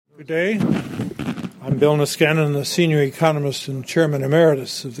Good day. I'm Bill Niskanen, the Senior Economist and Chairman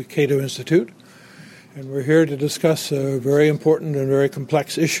Emeritus of the Cato Institute, and we're here to discuss a very important and very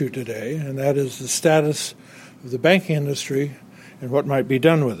complex issue today, and that is the status of the banking industry and what might be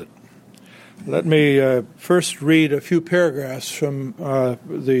done with it. Let me first read a few paragraphs from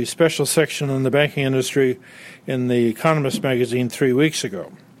the special section on the banking industry in the Economist magazine 3 weeks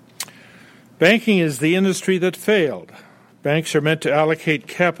ago. Banking is the industry that failed. Banks are meant to allocate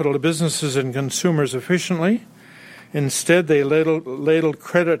capital to businesses and consumers efficiently. Instead, they ladled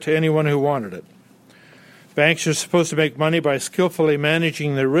credit to anyone who wanted it. Banks are supposed to make money by skillfully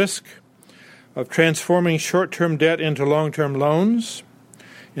managing the risk of transforming short-term debt into long-term loans.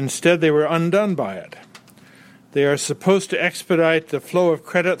 Instead, they were undone by it. They are supposed to expedite the flow of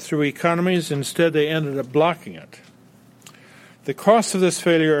credit through economies. Instead, they ended up blocking it. The costs of this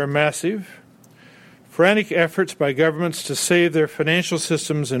failure are massive. Frantic efforts by governments to save their financial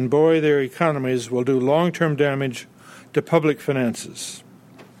systems and buoy their economies will do long-term damage to public finances.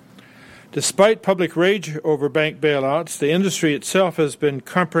 Despite public rage over bank bailouts, the industry itself has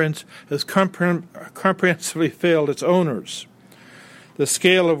comprehensively failed its owners. The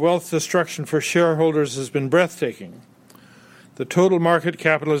scale of wealth destruction for shareholders has been breathtaking. The total market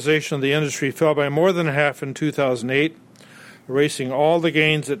capitalization of the industry fell by more than half in 2008, erasing all the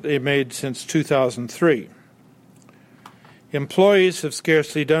gains that they made since 2003. Employees have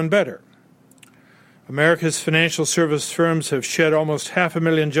scarcely done better. America's financial service firms have shed almost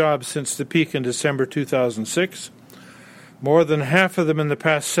 500,000 jobs since the peak in December 2006, more than half of them in the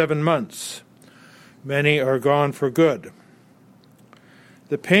past 7 months. Many are gone for good.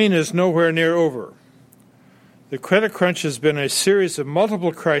 The pain is nowhere near over. The credit crunch has been a series of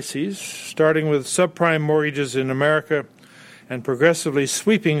multiple crises, starting with subprime mortgages in America and progressively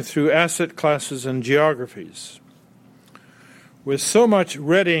sweeping through asset classes and geographies. With so much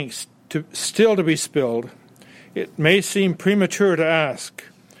red ink still to be spilled, it may seem premature to ask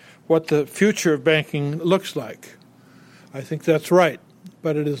what the future of banking looks like. I think that's right,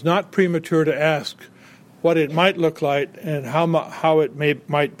 but it is not premature to ask what it might look like and how it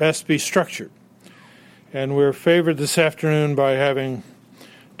might best be structured. And we're favored this afternoon by having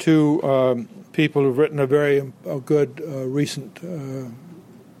two people who've written a very good recent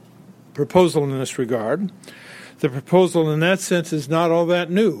proposal in this regard. The proposal in that sense is not all that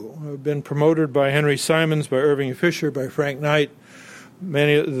new. It's been promoted by Henry Simons, by Irving Fisher, by Frank Knight,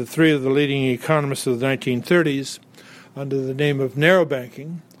 three of the leading economists of the 1930s, under the name of narrow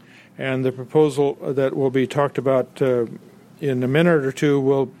banking. And the proposal that will be talked about in a minute or two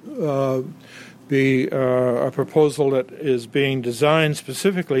will be a proposal that is being designed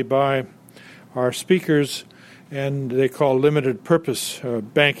specifically by our speakers, and they call limited purpose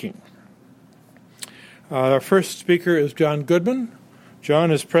banking. Our first speaker is John Goodman.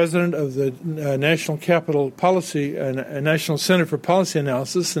 John is president of the National Center for Policy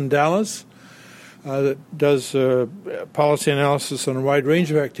Analysis in Dallas, that does policy analysis on a wide range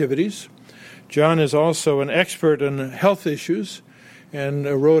of activities. John is also an expert in health issues and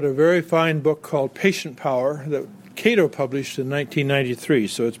wrote a very fine book called Patient Power that Cato published in 1993,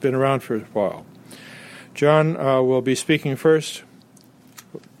 so it's been around for a while. John will be speaking first.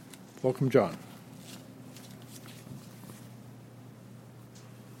 Welcome, John.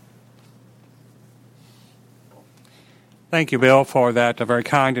 Thank you, Bill, for that very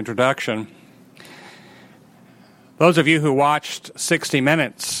kind introduction. Those of you who watched 60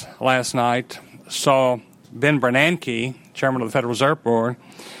 Minutes last night saw Ben Bernanke, chairman of the Federal Reserve Board,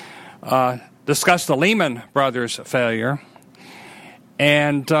 discuss the Lehman Brothers failure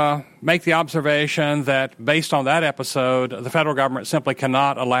and make the observation that based on that episode, the federal government simply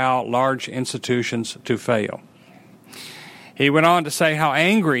cannot allow large institutions to fail. He went on to say how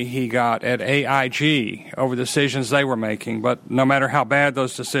angry he got at AIG over the decisions they were making, but no matter how bad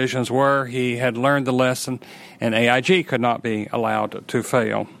those decisions were, he had learned the lesson, and AIG could not be allowed to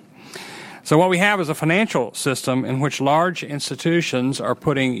fail. So what we have is a financial system in which large institutions are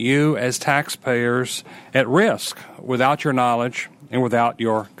putting you as taxpayers at risk without your knowledge and without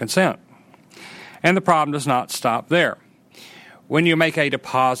your consent. And the problem does not stop there. When you make a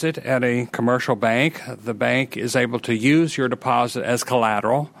deposit at a commercial bank, the bank is able to use your deposit as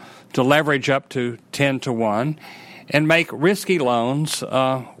collateral to leverage up to 10 to 1 and make risky loans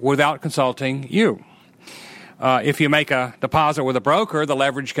without consulting you. If you make a deposit with a broker, the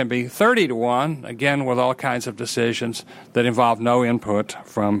leverage can be 30 to 1, again with all kinds of decisions that involve no input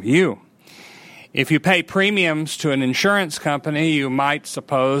from you. If you pay premiums to an insurance company, you might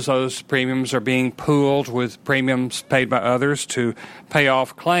suppose those premiums are being pooled with premiums paid by others to pay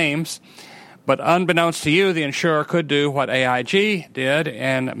off claims. But unbeknownst to you, the insurer could do what AIG did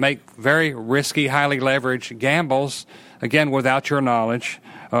and make very risky, highly leveraged gambles, again, without your knowledge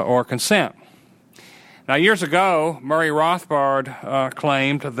or consent. Now, years ago, Murray Rothbard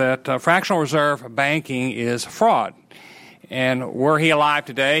claimed that fractional reserve banking is fraud. And were he alive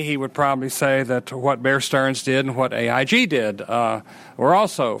today, he would probably say that what Bear Stearns did and what AIG did were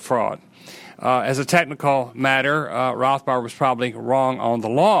also fraud. As a technical matter, Rothbard was probably wrong on the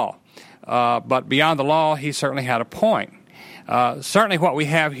law. But beyond the law, he certainly had a point. Certainly what we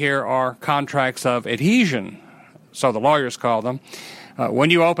have here are contracts of adhesion, so the lawyers call them.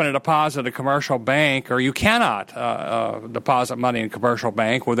 When you open a deposit at a commercial bank, or you cannot deposit money in a commercial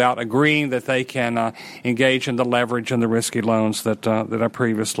bank without agreeing that they can engage in the leverage and the risky loans that I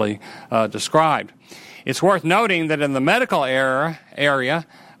previously described. It's worth noting that in the medical area,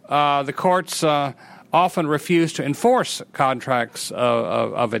 the courts often refuse to enforce contracts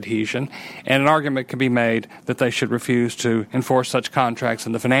of adhesion, and an argument can be made that they should refuse to enforce such contracts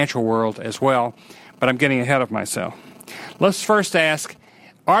in the financial world as well, but I'm getting ahead of myself. Let's first ask,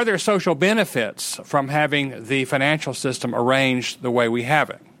 are there social benefits from having the financial system arranged the way we have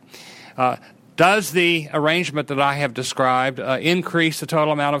it? Does the arrangement that I have described increase the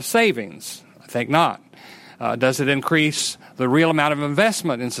total amount of savings? I think not. Does it increase the real amount of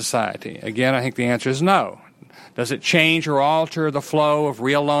investment in society? Again, I think the answer is no. Does it change or alter the flow of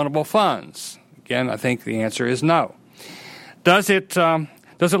real loanable funds? Again, I think the answer is no. Does it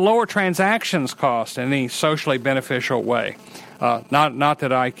lower transactions cost in any socially beneficial way? Not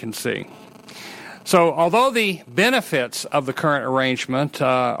that I can see. So although the benefits of the current arrangement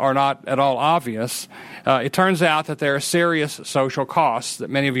are not at all obvious, it turns out that there are serious social costs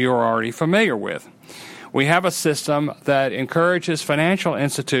that many of you are already familiar with. We have a system that encourages financial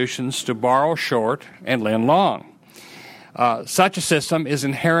institutions to borrow short and lend long. Such a system is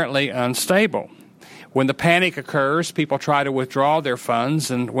inherently unstable. When the panic occurs, people try to withdraw their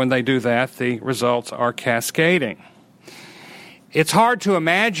funds, and when they do that, the results are cascading. It's hard to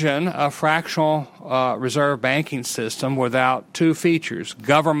imagine a fractional reserve banking system without two features: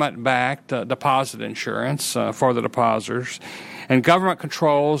 government-backed deposit insurance for the depositors and government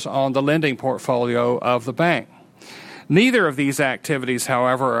controls on the lending portfolio of the bank. Neither of these activities,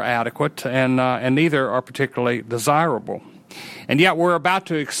 however, are adequate, and neither are particularly desirable. And yet we're about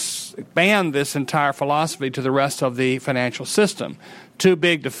to expand this entire philosophy to the rest of the financial system. Too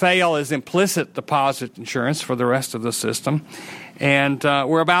big to fail is implicit deposit insurance for the rest of the system. And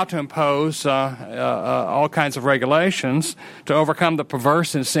we're about to impose all kinds of regulations to overcome the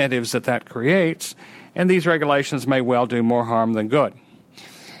perverse incentives that creates. And these regulations may well do more harm than good.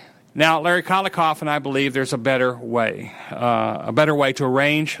 Now, Larry Kolikoff and I believe there's a better way to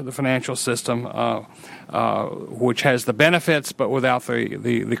arrange the financial system which has the benefits but without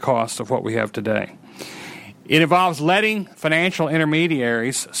the cost of what we have today. It involves letting financial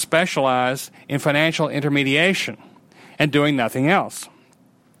intermediaries specialize in financial intermediation and doing nothing else.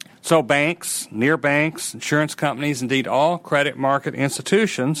 So banks, near banks, insurance companies, indeed all credit market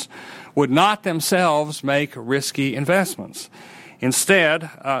institutions would not themselves make risky investments. Instead,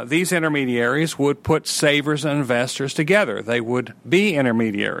 these intermediaries would put savers and investors together. They would be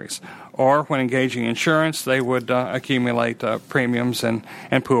intermediaries. Or when engaging in insurance, they would accumulate premiums and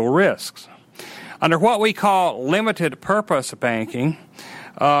pool risks. Under what we call limited purpose banking,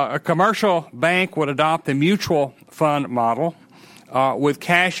 a commercial bank would adopt the mutual fund model with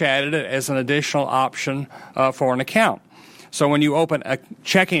cash added as an additional option for an account. So when you open a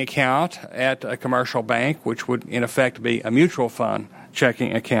checking account at a commercial bank, which would in effect be a mutual fund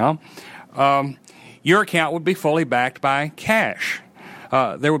checking account, your account would be fully backed by cash.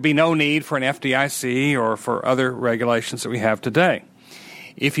 There would be no need for an FDIC or for other regulations that we have today.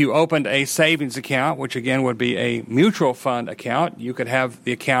 If you opened a savings account, which again would be a mutual fund account, you could have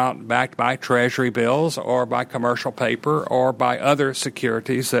the account backed by treasury bills or by commercial paper or by other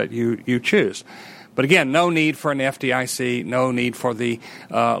securities that you choose. But again, no need for an FDIC, no need for the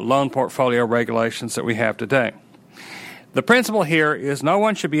loan portfolio regulations that we have today. The principle here is no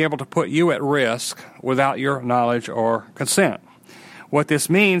one should be able to put you at risk without your knowledge or consent. What this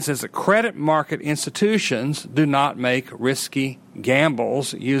means is that credit market institutions do not make risky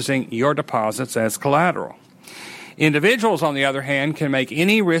gambles using your deposits as collateral. Individuals, on the other hand, can make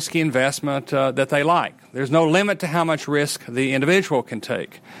any risky investment that they like. There's no limit to how much risk the individual can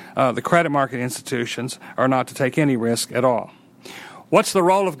take. The credit market institutions are not to take any risk at all. What's the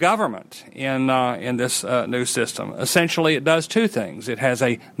role of government in this new system? Essentially, it does two things. It has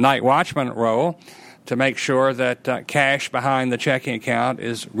a night watchman role, to make sure that cash behind the checking account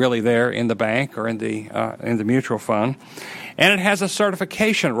is really there in the bank or in the mutual fund. And it has a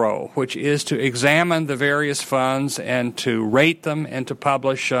certification role, which is to examine the various funds and to rate them and to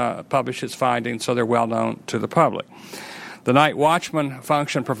publish its findings so they're well known to the public. The night watchman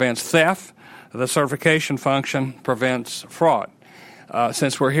function prevents theft. The certification function prevents fraud.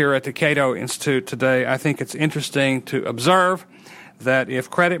 Since we're here at the Cato Institute today, I think it's interesting to observe that if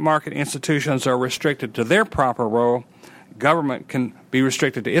credit market institutions are restricted to their proper role, government can be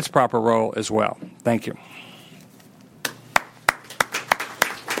restricted to its proper role as well. Thank you.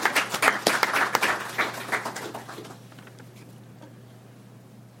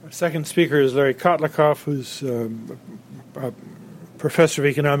 Our second speaker is Larry Kotlikoff, who's a professor of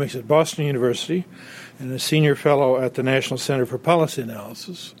economics at Boston University and a senior fellow at the National Center for Policy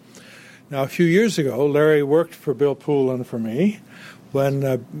Analysis. Now, a few years ago, Larry worked for Bill Poole and for me when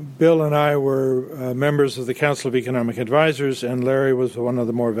Bill and I were members of the Council of Economic Advisors, and Larry was one of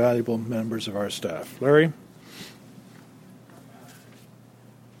the more valuable members of our staff. Larry?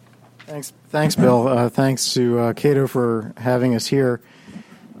 Thanks, Bill. Thanks to Cato for having us here.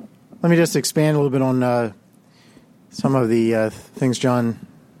 Let me just expand a little bit on some of the things John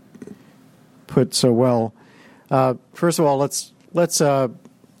put so well. First of all, let's kind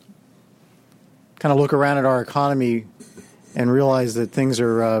of look around at our economy and realize that things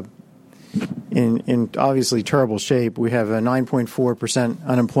are in obviously terrible shape. We have a 9.4%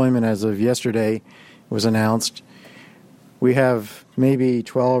 unemployment as of yesterday. It was announced. We have maybe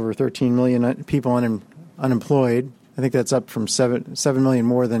 12 or 13 million people unemployed. I think that's up from 7 million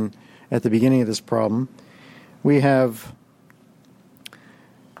more than at the beginning of this problem. We have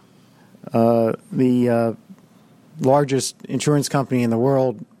the largest insurance company in the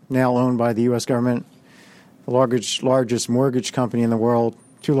world now owned by the U.S. government, the largest mortgage company in the world,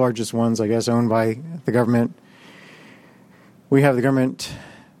 two largest ones, I guess, owned by the government. We have the government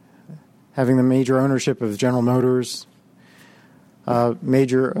having the major ownership of General Motors, a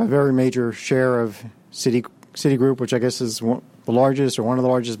very major share of Citigroup, which I guess is the largest or one of the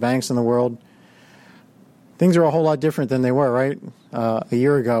largest banks in the world. Things are a whole lot different than they were, right, a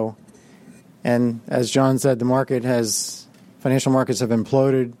year ago. And as John said, financial markets have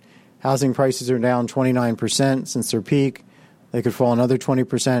imploded. Housing prices are down 29% since their peak. They could fall another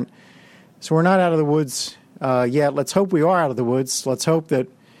 20%. So we're not out of the woods yet. Let's hope we are out of the woods. Let's hope that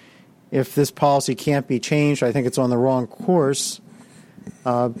if this policy can't be changed, I think it's on the wrong course.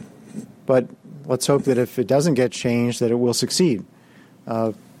 But let's hope that if it doesn't get changed, that it will succeed.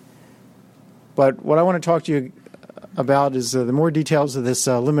 But what I want to talk to you about is the more details of this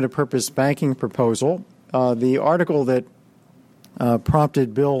limited purpose banking proposal. The article that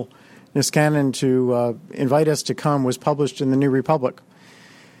prompted Bill Niskanen to invite us to come was published in the New Republic.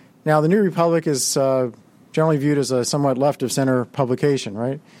 Now, the New Republic is generally viewed as a somewhat left-of-center publication,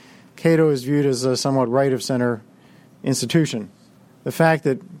 right? Cato is viewed as a somewhat right-of-center institution. The fact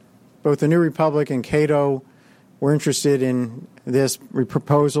that both the New Republic and Cato were interested in this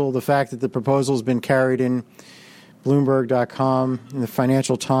proposal, the fact that the proposal has been carried in Bloomberg.com, in the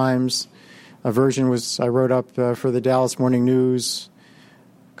Financial Times, a version I wrote up for the Dallas Morning News,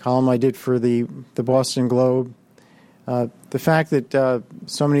 column I did for the Boston Globe. The fact that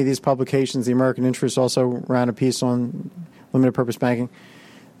so many of these publications, the American Interest also ran a piece on limited purpose banking.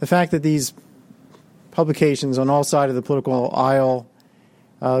 The fact that these publications on all sides of the political aisle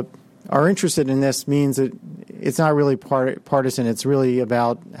are interested in this means that it's not really partisan. It's really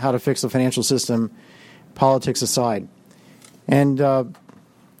about how to fix the financial system, politics aside. And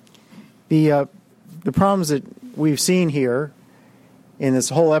the problems that we've seen here in this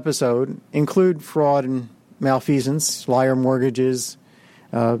whole episode include fraud and malfeasance, liar mortgages,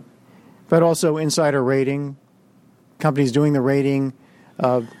 but also insider rating, companies doing the rating,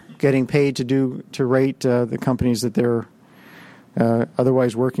 getting paid to rate the companies that they're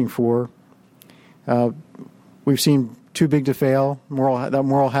otherwise working for. We've seen too big to fail, that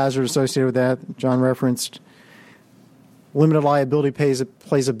moral hazard associated with that, John referenced. Limited liability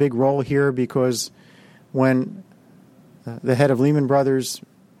plays a big role here because when the head of Lehman Brothers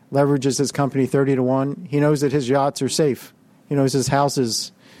leverages his company 30-1, he knows that his yachts are safe. He knows his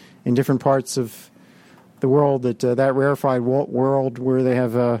houses in different parts of the world, that rarefied world where they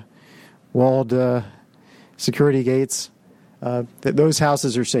have walled security gates, that those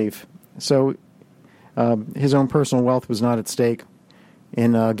houses are safe. So his own personal wealth was not at stake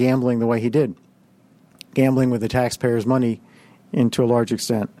in gambling the way he did, gambling with the taxpayers' money to a large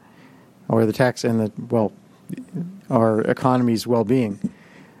extent, or the tax and our economy's well-being.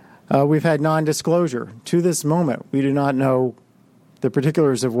 We've had non-disclosure. To this moment, we do not know the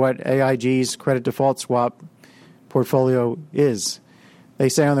particulars of what AIG's credit default swap portfolio is. They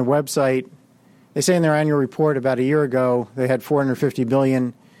say on their website, they say in their annual report about a year ago, they had $450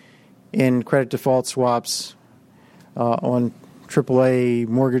 billion in credit default swaps on AAA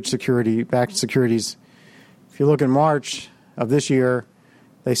mortgage-backed securities. If you look in March of this year,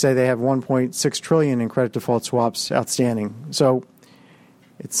 they say they have $1.6 trillion in credit default swaps outstanding. So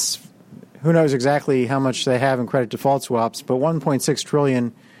it's who knows exactly how much they have in credit default swaps, but $1.6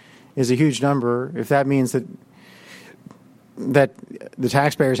 trillion is a huge number. If that means that the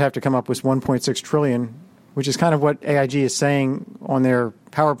taxpayers have to come up with $1.6 trillion, which is kind of what AIG is saying on their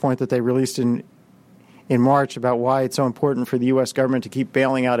PowerPoint that they released in March about why it's so important for the U.S. government to keep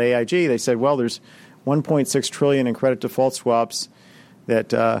bailing out AIG. They said, well, there's $1.6 trillion in credit default swaps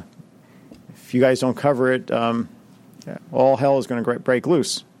that if you guys don't cover it, all hell is going to break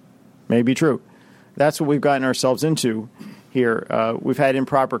loose. May be true. That's what we've gotten ourselves into here. We've had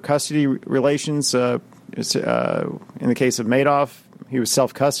improper custody relations. In the case of Madoff, he was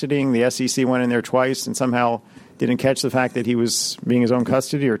self-custodying. The SEC went in there twice and somehow didn't catch the fact that he was being his own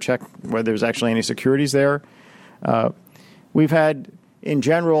custody or check whether there's actually any securities there. We've had, in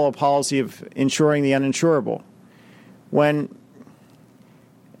general, a policy of insuring the uninsurable. When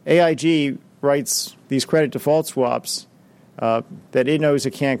AIG writes these credit default swaps that it knows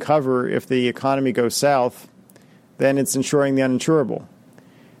it can't cover if the economy goes south, then it's insuring the uninsurable.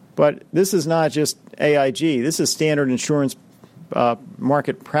 But this is not just AIG. This is standard insurance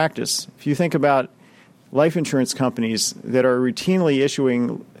market practice. If you think about life insurance companies that are routinely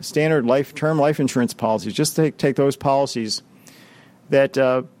issuing standard term life insurance policies, just take those policies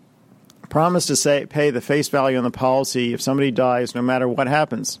that promise to pay the face value on the policy if somebody dies, no matter what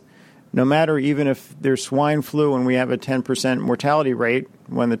happens. No matter even if there's swine flu and we have a 10% mortality rate,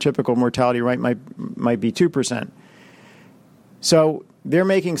 when the typical mortality rate might be 2%. So they're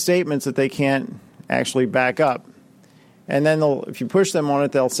making statements that they can't actually back up. And then if you push them on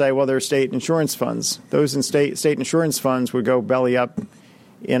it, they'll say, well, they're state insurance funds. Those in state insurance funds would go belly up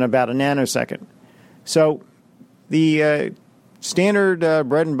in about a nanosecond. So the standard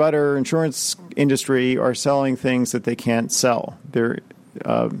bread and butter insurance industry are selling things that they can't sell. They're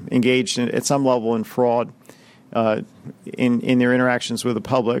engaged at some level in fraud in their interactions with the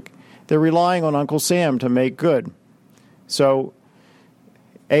public. They're relying on Uncle Sam to make good. So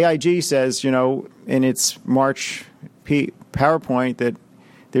AIG says, in its March PowerPoint that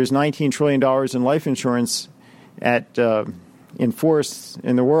there's $19 trillion in life insurance in force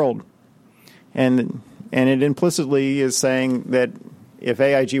in the world. And it implicitly is saying that if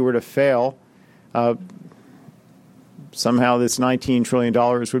AIG were to fail, somehow this $19 trillion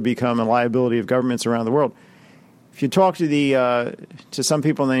would become a liability of governments around the world. If you talk to some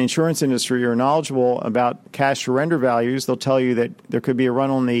people in the insurance industry who are knowledgeable about cash surrender values, they'll tell you that there could be a run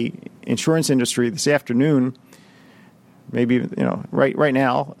on the insurance industry this afternoon, maybe right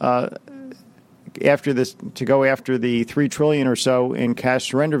now, after this, to go after the $3 trillion or so in cash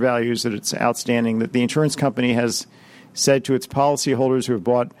surrender values that it's outstanding, that the insurance company has said to its policyholders who have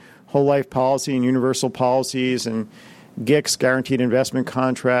bought whole life policy and universal policies and GICs, guaranteed investment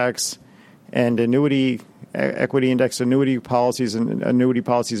contracts, and equity index annuity policies and annuity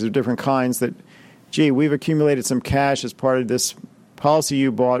policies of different kinds, that, we've accumulated some cash as part of this policy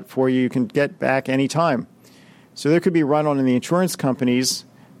you bought for you can get back any time. So there could be run on in the insurance companies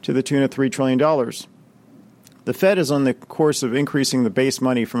to the tune of $3 trillion. The Fed is on the course of increasing the base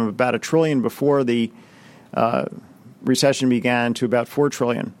money from about $1 trillion before the recession began to about $4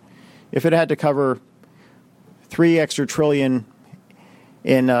 trillion. If it had to cover $3 extra trillion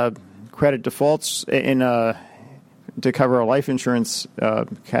in credit defaults to cover a life insurance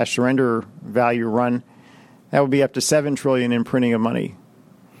cash surrender value run, that would be up to $7 trillion in printing of money.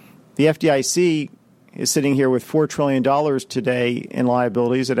 The FDIC is sitting here with $4 trillion today in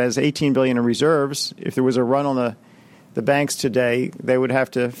liabilities. It has $18 billion in reserves. If there was a run on the banks today, Fed would have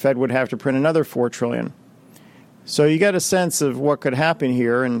to print another $4 trillion. So you get a sense of what could happen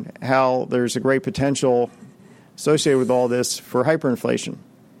here and how there's a great potential associated with all this for hyperinflation.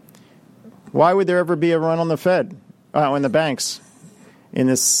 Why would there ever be a run on the Fed, on the banks in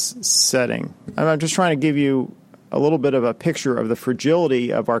this setting? I'm just trying to give you a little bit of a picture of the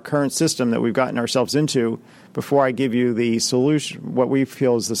fragility of our current system that we've gotten ourselves into before I give you the solution, what we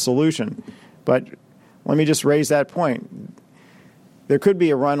feel is the solution. But let me just raise that point. There could be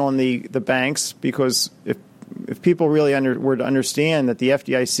a run on the banks because if people really were to understand that the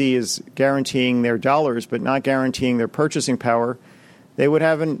FDIC is guaranteeing their dollars but not guaranteeing their purchasing power, they would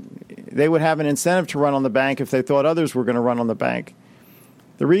have an incentive to run on the bank if they thought others were going to run on the bank.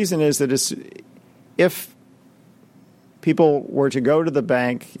 The reason is that if people were to go to the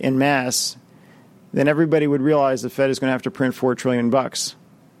bank en masse, then everybody would realize the Fed is going to have to print $4 trillion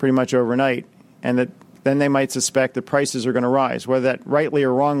pretty much overnight, and that then they might suspect the prices are going to rise. Whether that rightly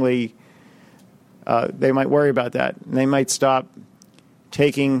or wrongly, they might worry about that. And they might stop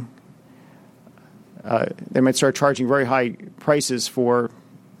taking, they might start charging very high prices for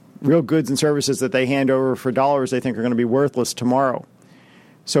real goods and services that they hand over for dollars they think are going to be worthless tomorrow.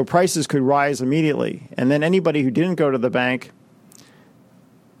 So prices could rise immediately. And then anybody who didn't go to the bank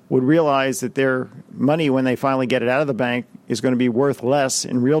would realize that their money, when they finally get it out of the bank, is going to be worth less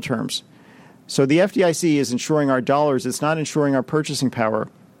in real terms. So the FDIC is insuring our dollars. It's not insuring our purchasing power.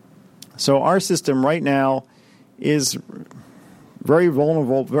 So our system right now is very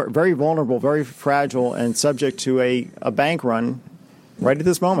vulnerable, very fragile, and subject to a bank run right at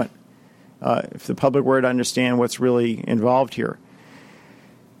this moment, if the public were to understand what's really involved here.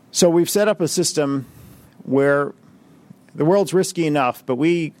 So we've set up a system where the world's risky enough, but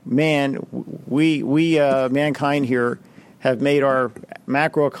mankind here have made our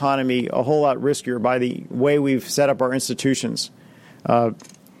macroeconomy a whole lot riskier by the way we've set up our institutions.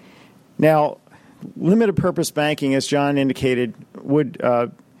 Now, limited purpose banking, as John indicated, would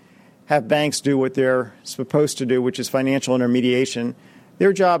have banks do what they're supposed to do, which is financial intermediation.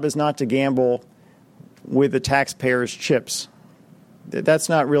 Their job is not to gamble with the taxpayers' chips. That's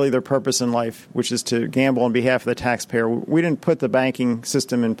not really their purpose in life, which is to gamble on behalf of the taxpayer. We didn't put the banking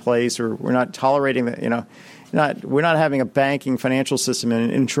system in place, or we're not tolerating that. We're not having a banking financial system and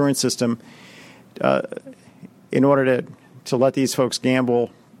an insurance system in order to let these folks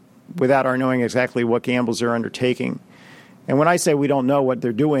gamble without our knowing exactly what gambles they're undertaking. And when I say we don't know what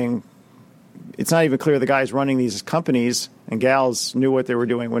they're doing, it's not even clear the guys running these companies and gals knew what they were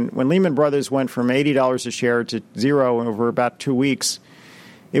doing. When Lehman Brothers went from $80 a share to zero over about 2 weeks,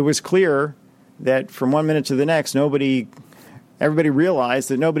 it was clear that from 1 minute to the next, everybody realized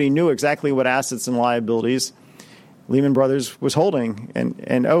that nobody knew exactly what assets and liabilities Lehman Brothers was holding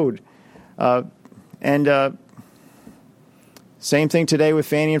and owed. Same thing today with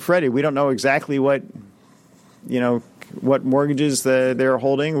Fannie and Freddie. We don't know exactly what mortgages they're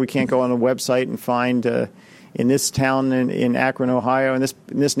holding. We can't go on a website and find in this town in Akron, Ohio, in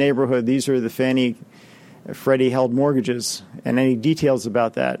this neighborhood, these are the Fannie, Freddie held mortgages and any details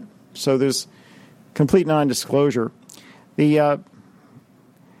about that. So there's complete non-disclosure. Let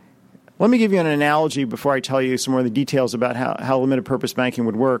me give you an analogy before I tell you some more of the details about how limited purpose banking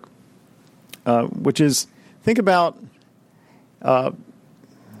would work, which is, think about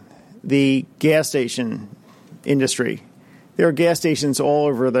the gas station industry. There are gas stations all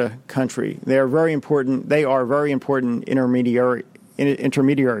over the country. They are very important intermediaries.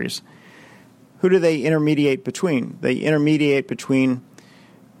 Who do they intermediate between? They intermediate between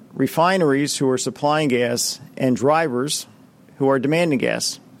refineries who are supplying gas and drivers who are demanding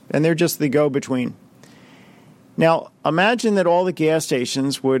gas. And they're just the go-between. Now, imagine that all the gas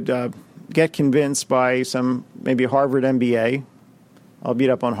stations would get convinced by maybe Harvard MBA. I'll beat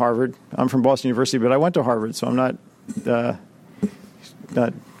up on Harvard. I'm from Boston University, but I went to Harvard, so I'm not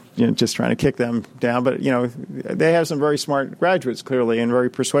just trying to kick them down. But, they have some very smart graduates, clearly, and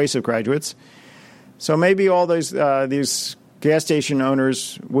very persuasive graduates. So maybe all these gas station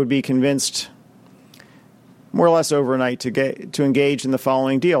owners would be convinced more or less overnight to engage in the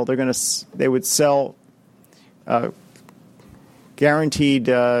following deal. They would sell guarantees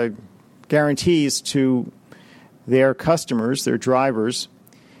to their customers, their drivers,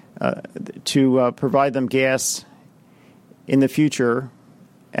 to provide them gas in the future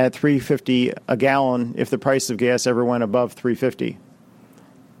at $3.50 a gallon if the price of gas ever went above $3.50.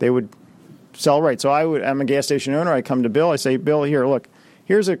 They would sell right. So I'm a gas station owner. I come to Bill. I say, Bill,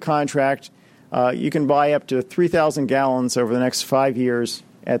 here's a contract. You can buy up to 3,000 gallons over the next 5 years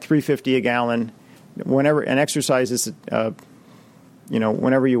at $3.50 a gallon. Whenever an exercise is,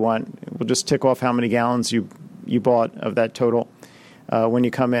 whenever you want. We'll just tick off how many gallons you bought of that total when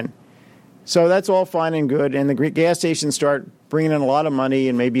you come in. So that's all fine and good. And the gas stations start bringing in a lot of money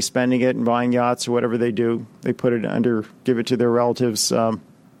and maybe spending it and buying yachts or whatever they do. They give it to their relatives. And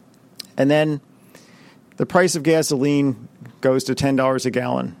then the price of gasoline goes to $10 a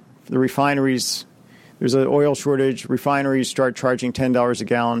gallon. The refineries, there's an oil shortage. Refineries start charging $10 a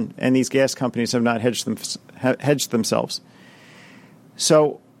gallon, and these gas companies have not hedged themselves.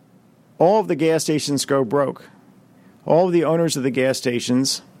 So all of the gas stations go broke. All of the owners of the gas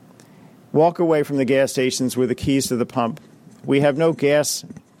stations walk away from the gas stations with the keys to the pump. We have no gas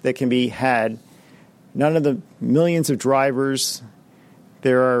that can be had. None of the millions of drivers.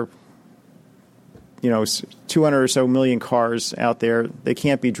 There are 200 or so million cars out there. They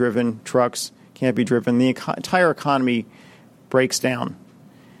can't be driven. Trucks can't be driven, the entire economy breaks down.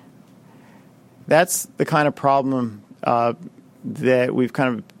 That's the kind of problem that we've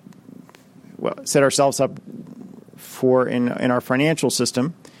kind of set ourselves up for in our financial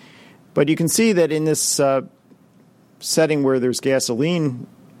system. But you can see that in this setting where there's gasoline,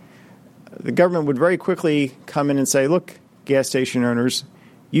 the government would very quickly come in and say, look, gas station owners,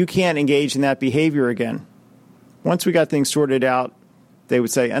 you can't engage in that behavior again. Once we got things sorted out, they would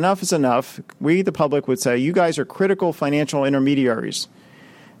say, enough is enough. We, the public, would say, you guys are critical financial intermediaries.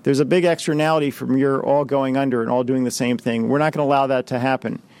 There's a big externality from your all going under and all doing the same thing. We're not going to allow that to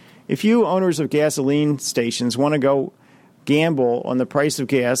happen. If you owners of gasoline stations want to go gamble on the price of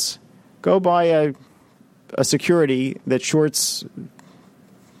gas, go buy a security that shorts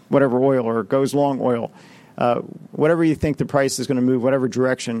whatever oil or goes long oil, whatever you think the price is going to move, whatever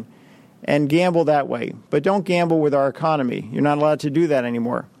direction, and gamble that way. But don't gamble with our economy. You're not allowed to do that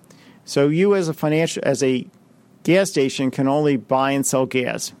anymore. So you as a gas station can only buy and sell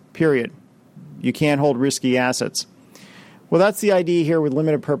gas, period. You can't hold risky assets. Well, that's the idea here with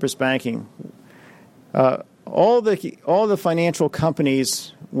limited purpose banking. All the financial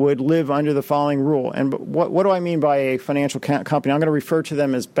companies would live under the following rule. And what do I mean by a financial company? I'm going to refer to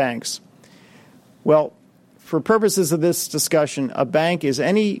them as banks. Well, for purposes of this discussion, a bank is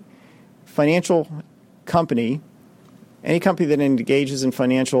any financial company, any company that engages in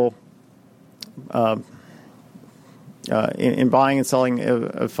financial in buying and selling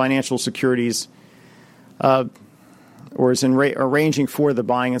of financial securities, or is arranging for the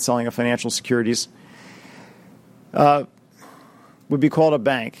buying and selling of financial securities, would be called a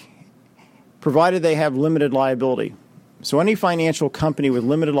bank, provided they have limited liability. So any financial company with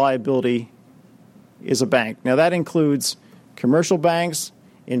limited liability is a bank. Now that includes commercial banks,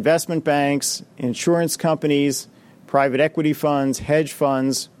 investment banks, insurance companies, private equity funds, hedge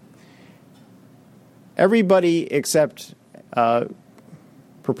funds. Everybody except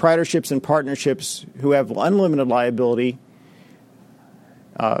proprietorships and partnerships who have unlimited liability,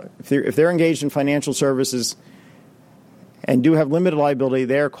 if they're engaged in financial services and do have limited liability,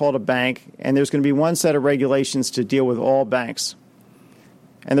 they are called a bank, and there's going to be one set of regulations to deal with all banks.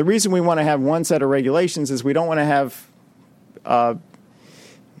 And the reason we want to have one set of regulations is we don't want to have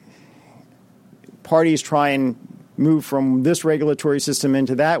parties try and move from this regulatory system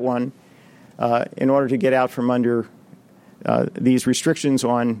into that one in order to get out from under these restrictions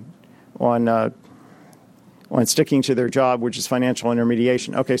on sticking to their job, which is financial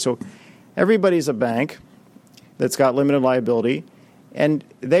intermediation. Okay, so everybody's a bank that's got limited liability, and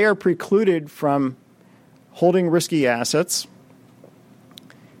they are precluded from holding risky assets,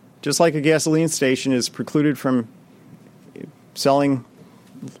 just like a gasoline station is precluded from selling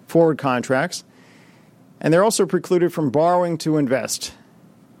forward contracts, and they're also precluded from borrowing to invest.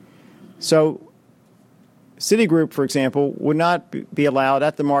 So Citigroup, for example, would not be allowed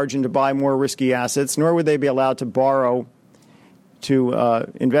at the margin to buy more risky assets, nor would they be allowed to borrow to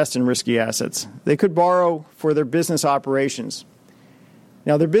invest in risky assets. They could borrow for their business operations.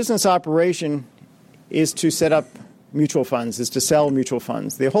 Now, their business operation is to set up mutual funds, is to sell mutual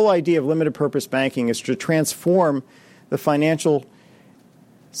funds. The whole idea of limited purpose banking is to transform the financial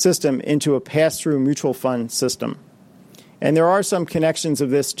system into a pass-through mutual fund system. And there are some connections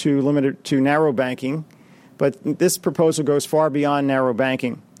of this to narrow banking, but this proposal goes far beyond narrow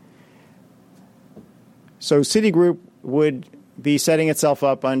banking. So Citigroup would be setting itself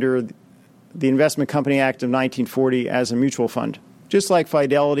up under the Investment Company Act of 1940 as a mutual fund, just like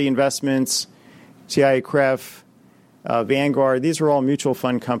Fidelity Investments, TIAA-CREF, Vanguard. These are all mutual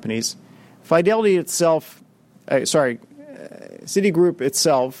fund companies. Citigroup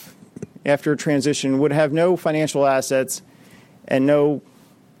itself, after a transition, would have no financial assets and no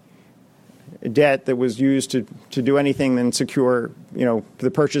debt that was used to do anything than secure,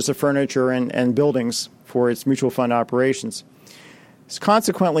 the purchase of furniture and buildings for its mutual fund operations.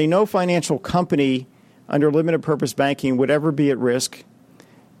 Consequently, no financial company under limited purpose banking would ever be at risk,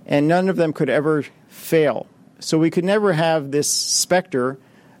 and none of them could ever fail. So we could never have this specter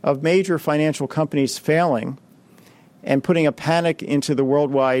of major financial companies failing and putting a panic into the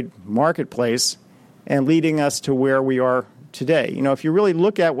worldwide marketplace and leading us to where we are today. If you really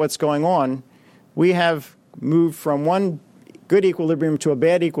look at what's going on, we have moved from one good equilibrium to a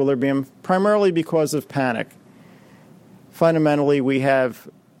bad equilibrium primarily because of panic. Fundamentally, we have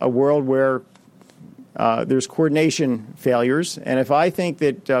a world where there's coordination failures. And if I think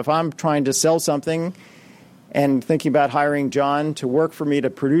that if I'm trying to sell something and thinking about hiring John to work for me to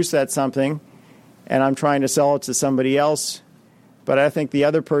produce that something, and I'm trying to sell it to somebody else, but I think the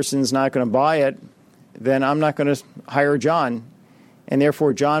other person's not going to buy it, then I'm not going to hire John. and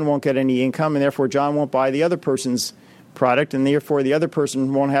therefore John won't get any income, and therefore John won't buy the other person's product, and therefore the other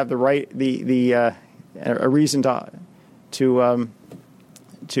person won't have a reason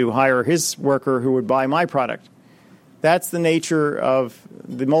to hire his worker who would buy my product. That's the nature of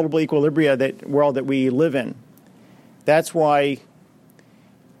the multiple equilibria world that we live in. That's why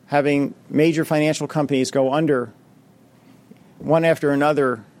having major financial companies go under one after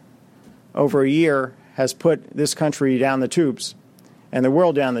another over a year has put this country down the tubes and the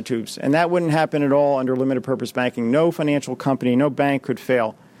world down the tubes. And that wouldn't happen at all under limited purpose banking. No financial company, no bank could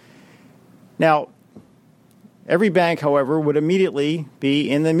fail. Now, every bank, however, would immediately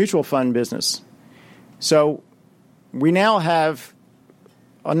be in the mutual fund business. So we now have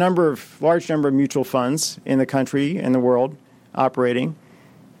a large number of mutual funds in the country and the world operating.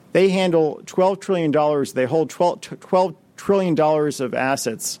 They handle $12 trillion. They hold $12 trillion of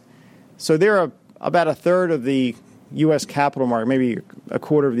assets. So they're about a third of the U.S. capital market, maybe a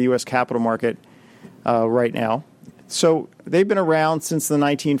quarter of the U.S. capital market right now. So they've been around since the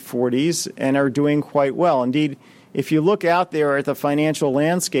 1940s and are doing quite well. Indeed, if you look out there at the financial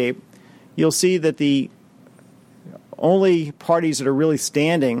landscape, you'll see that the only parties that are really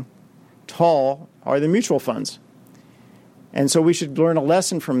standing tall are the mutual funds. And so we should learn a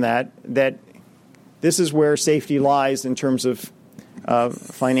lesson from that this is where safety lies in terms of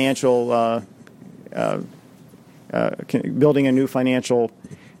financial building a new financial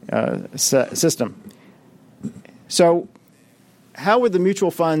system. So how would the mutual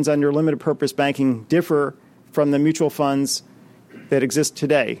funds under limited purpose banking differ from the mutual funds that exist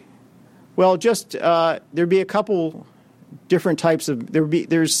today? Well, just there'd be a couple different types of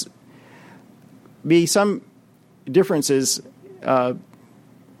there's some differences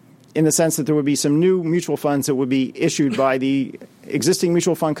in the sense that there would be some new mutual funds that would be issued by the existing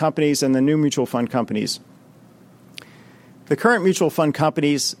mutual fund companies and the new mutual fund companies. The current mutual fund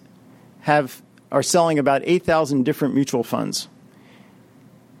companies are selling about 8,000 different mutual funds.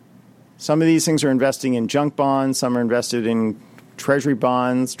 Some of these things are investing in junk bonds. Some are invested in treasury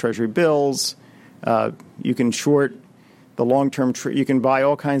bonds, treasury bills. You can short the long-term. You can buy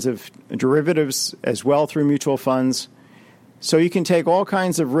all kinds of derivatives as well through mutual funds. So you can take all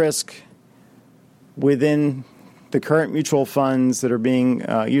kinds of risk within the current mutual funds that are being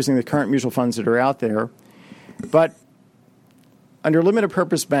using the current mutual funds that are out there. But under limited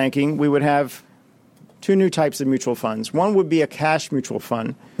purpose banking, we would have two new types of mutual funds. One would be a cash mutual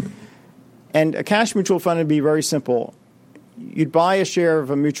fund. And a cash mutual fund would be very simple. You'd buy a share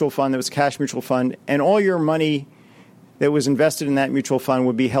of a mutual fund that was a cash mutual fund, and all your money that was invested in that mutual fund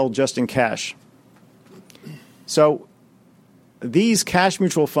would be held just in cash. So these cash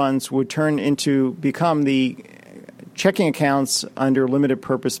mutual funds would become the checking accounts under limited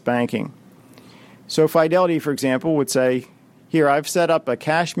purpose banking. So Fidelity, for example, would say, here, I've set up a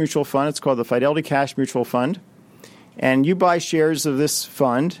cash mutual fund. It's called the Fidelity Cash Mutual Fund. And you buy shares of this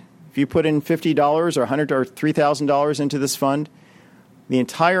fund. If you put in $50 or $100 or $3,000 into this fund, the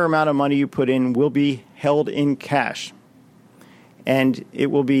entire amount of money you put in will be held in cash. And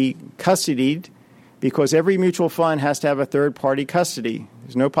it will be custodied because every mutual fund has to have a third-party custody.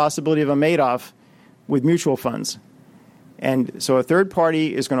 There's no possibility of a Madoff with mutual funds. And so a third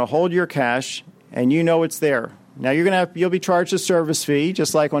party is going to hold your cash, and you know it's there. Now you'll be charged a service fee,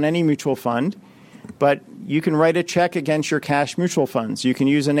 just like on any mutual fund, but you can write a check against your cash mutual funds. You can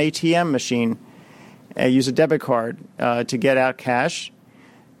use an ATM machine, use a debit card to get out cash.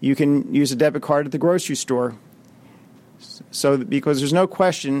 You can use a debit card at the grocery store. So because there's no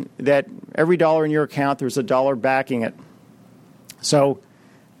question that every dollar in your account, there's a dollar backing it. So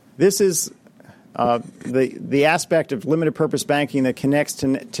this is the aspect of limited purpose banking that connects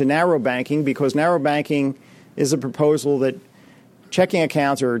to narrow banking, because narrow banking is a proposal that checking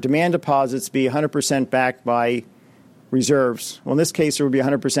accounts or demand deposits be 100% backed by reserves. Well, in this case, there would be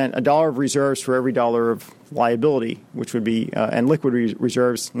a dollar of reserves for every dollar of liability, which would be and liquid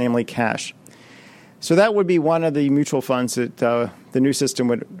reserves, namely cash. So that would be one of the mutual funds that the new system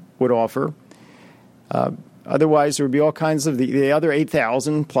would offer. Otherwise, there would be all kinds of the other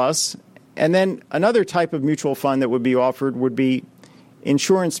 8,000 plus. And then another type of mutual fund that would be offered would be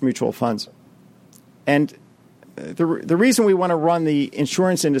insurance mutual funds. And the reason we want to run the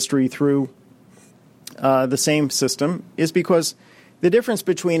insurance industry through the same system is because the difference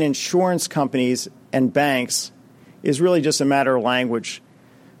between insurance companies and banks is really just a matter of language.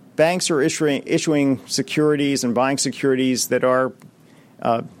 Banks are issuing securities and buying securities that are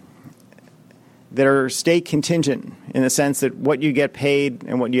state contingent, in the sense that what you get paid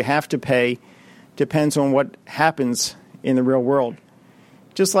and what you have to pay depends on what happens in the real world.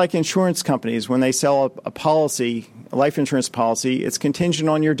 Just like insurance companies, when they sell a policy, life insurance policy, it's contingent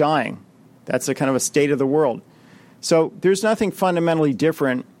on your dying. That's a kind of a state of the world. So there's nothing fundamentally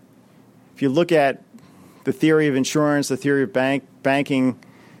different. If you look at the theory of insurance, the theory of banking,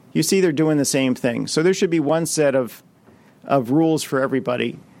 you see they're doing the same thing. So there should be one set of rules for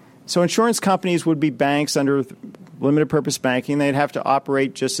everybody. So insurance companies would be banks under limited purpose banking. They'd have to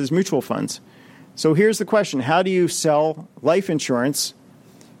operate just as mutual funds. So here's the question. How do you sell life insurance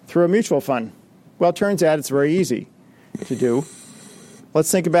through a mutual fund? Well, it turns out it's very easy to do.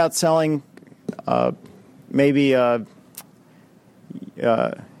 Let's think about selling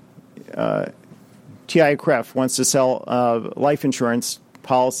TIAA-CREF wants to sell life insurance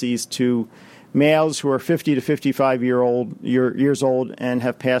policies to males who are 50 to 55 years old and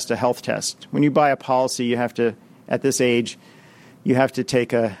have passed a health test. When you buy a policy, you have to, at this age, you have to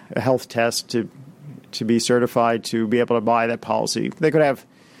take a health test to be certified to be able to buy that policy. They could have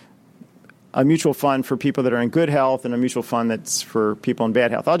a mutual fund for people that are in good health and a mutual fund that's for people in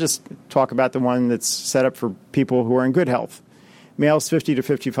bad health. I'll just talk about the one that's set up for people who are in good health. Males 50 to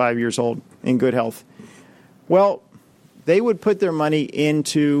 55 years old in good health. Well, they would put their money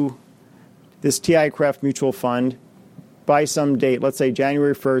into this TIAA-CREF mutual fund by some date, let's say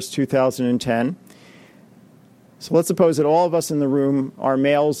January 1st, 2010. So let's suppose that all of us in the room are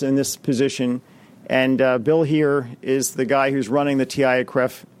males in this position, and Bill here is the guy who's running the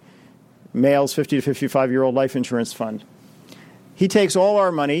TIAA-CREF males 50 to 55-year-old life insurance fund. He takes all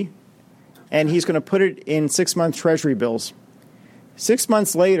our money, and he's going to put it in 6-month Treasury bills. 6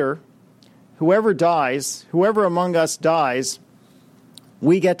 months later, whoever among us dies,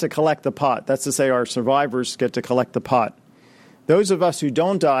 we get to collect the pot. That's to say our survivors get to collect the pot. Those of us who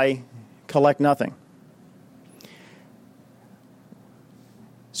don't die collect nothing.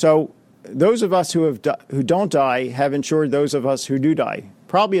 So those of us who don't die have insured those of us who do die.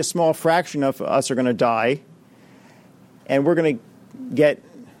 Probably a small fraction of us are going to die, and we're going to get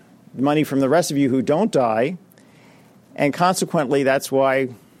money from the rest of you who don't die, and consequently that's why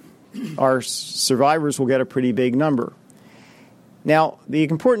our survivors will get a pretty big number. Now, the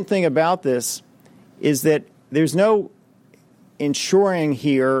important thing about this is that there's no insuring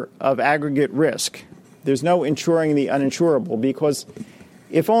here of aggregate risk. There's no insuring the uninsurable, because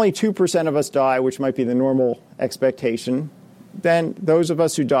if only 2% of us die, which might be the normal expectation, then those of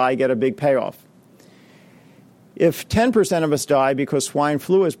us who die get a big payoff. If 10% of us die because swine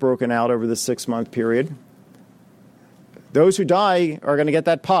flu has broken out over the 6-month period, those who die are going to get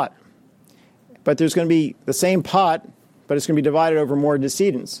that pot. But there's going to be the same pot, but it's going to be divided over more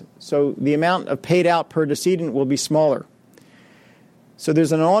decedents. So the amount of paid out per decedent will be smaller. So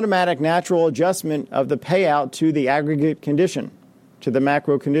there's an automatic natural adjustment of the payout to the aggregate condition, to the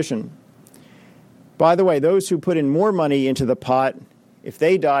macro condition. By the way, those who put in more money into the pot, if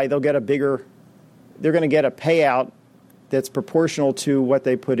they die, they're going to get a payout that's proportional to what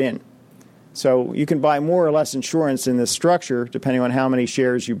they put in. So you can buy more or less insurance in this structure, depending on how many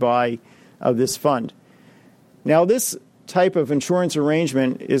shares you buy of this fund. Now, this type of insurance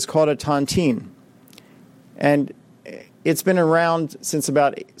arrangement is called a tontine, and it's been around since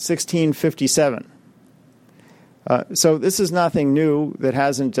about 1657. So this is nothing new that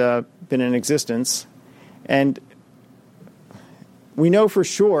hasn't been in existence. And we know for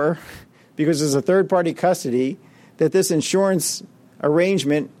sure, because there's a third-party custody, that this insurance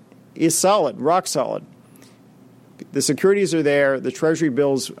arrangement is solid, rock solid. The securities are there. The Treasury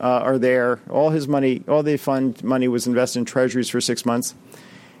bills are there. All his money, all the fund money was invested in Treasuries for 6 months.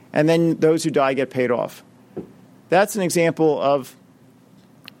 And then those who die get paid off. That's an example of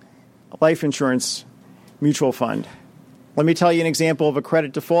a life insurance mutual fund. Let me tell you an example of a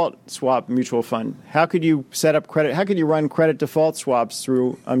credit default swap mutual fund. How could you set up credit? How could you run credit default swaps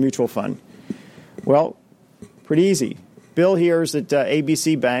through a mutual fund? Well, pretty easy. Bill here is at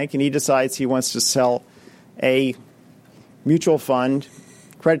ABC Bank, and he decides he wants to sell a mutual fund.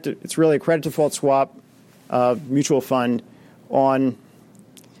 It's really a credit default swap mutual fund on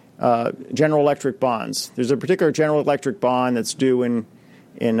General Electric bonds. There's a particular General Electric bond that's due in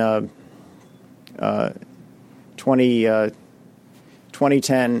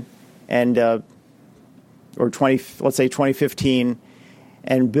 2010 and or let's say 2015,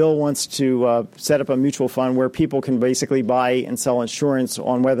 and Bill wants to set up a mutual fund where people can basically buy and sell insurance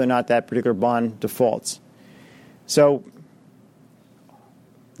on whether or not that particular bond defaults. So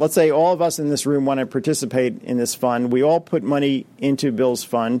let's say all of us in this room want to participate in this fund. We all put money into Bill's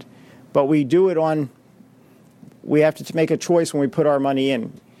fund, but we do it we have to make a choice when we put our money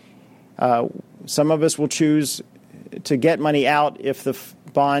in. Some of us will choose to get money out if the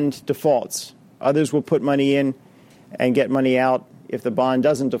bond defaults. Others will put money in and get money out if the bond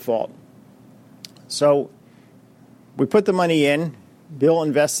doesn't default. So we put the money in. Bill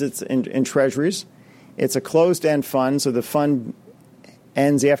invests it in treasuries. It's a closed-end fund, so the fund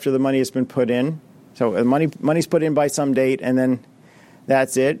ends after the money has been put in. So the money's put in by some date, and then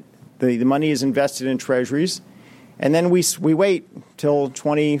that's it. The money is invested in treasuries. And then we wait till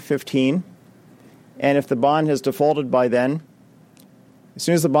 2015, and if the bond has defaulted by then, as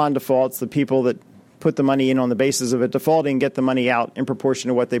soon as the bond defaults, the people that put the money in on the basis of it defaulting get the money out in proportion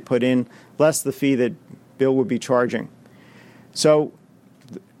to what they put in, less the fee that Bill would be charging. So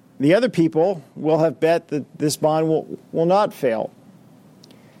the other people will have bet that this bond will not fail,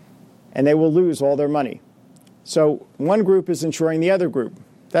 and they will lose all their money. So one group is insuring the other group.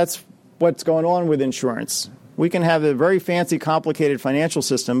 That's what's going on with insurance. We can have a very fancy, complicated financial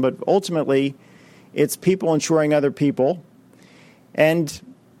system, but ultimately it's people insuring other people, and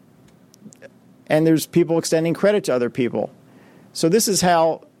there's people extending credit to other people. So this is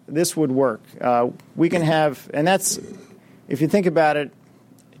how this would work. We can have, and that's, if you think about it,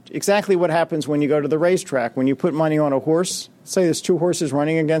 exactly what happens when you go to the racetrack. When you put money on a horse, say there's two horses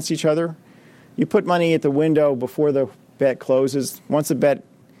running against each other, you put money at the window before the bet closes. Once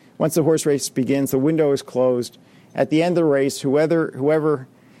the horse race begins, the window is closed. At the end of the race,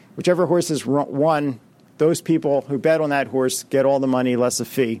 whichever horse has won, those people who bet on that horse get all the money less a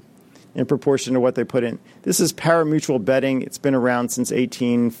fee in proportion to what they put in. This is pari-mutuel betting. It's been around since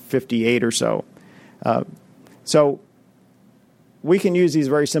 1858 or so. So we can use these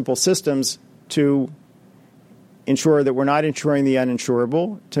very simple systems to ensure that we're not insuring the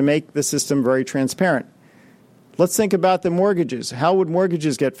uninsurable, to make the system very transparent. Let's think about the mortgages. How would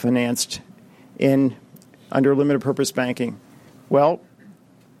mortgages get financed under limited purpose banking? Well,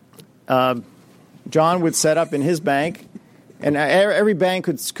 John would set up in his bank, and every bank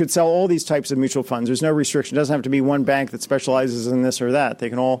could sell all these types of mutual funds. There's no restriction. It doesn't have to be one bank that specializes in this or that. They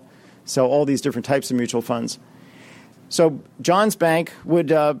can all sell all these different types of mutual funds. So John's bank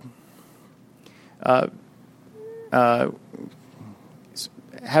would have a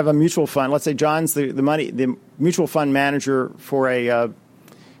mutual fund. Let's say John's the mutual fund manager for a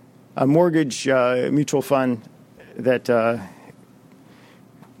mortgage mutual fund that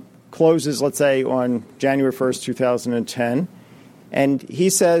closes, let's say, on January 1st, 2010. And he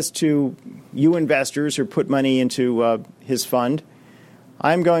says to you investors who put money into his fund,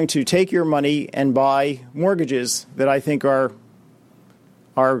 I'm going to take your money and buy mortgages that I think are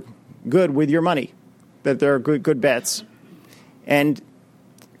good with your money, that they're good bets. And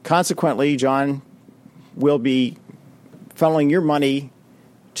consequently, John will be funneling your money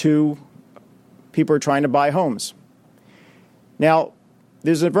to people who are trying to buy homes. Now,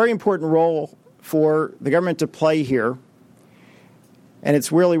 there's a very important role for the government to play here, and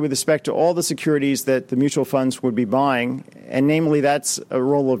it's really with respect to all the securities that the mutual funds would be buying, and namely that's a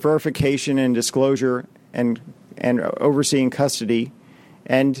role of verification and disclosure and overseeing custody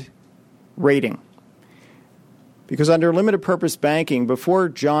and rating. Because under limited purpose banking, before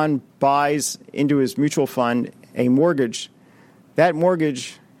John buys into his mutual fund a mortgage, that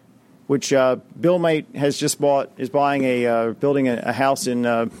mortgage, which Bill has just bought, is buying building a house in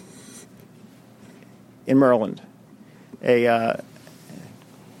Maryland,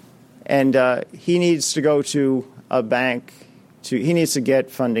 and he needs to go to a bank. He needs to get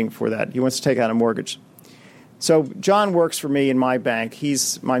funding for that. He wants to take out a mortgage. So John works for me in my bank.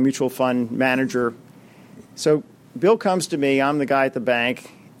 He's my mutual fund manager. So Bill comes to me. I'm the guy at the bank,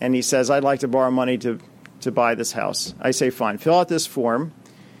 and he says, I'd like to borrow money to buy this house. I say, fine. Fill out this form.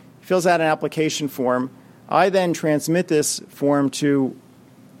 He fills out an application form. I then transmit this form to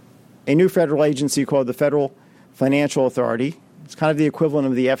a new federal agency called the Federal Financial Authority. It's kind of the equivalent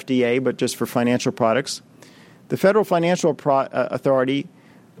of the FDA, but just for financial products. The Federal Financial Authority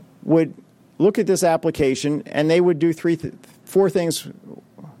would look at this application, and they would do four things.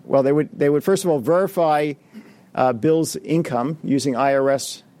 Well, they would first of all verify Bill's income using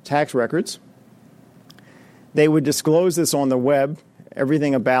IRS tax records. They would disclose this on the web,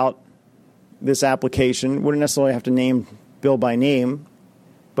 everything about this application. Wouldn't necessarily have to name Bill by name,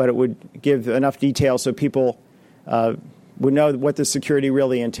 but it would give enough detail so people would know what the security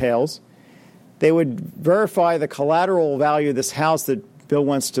really entails. They would verify the collateral value of this house that Bill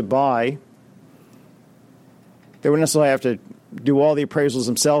wants to buy. They wouldn't necessarily have to do all the appraisals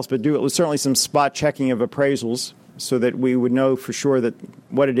themselves, but do certainly some spot checking of appraisals so that we would know for sure that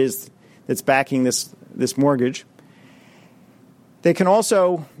what it is that's backing this mortgage. They can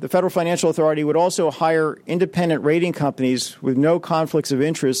also, the Federal Financial Authority would also hire independent rating companies with no conflicts of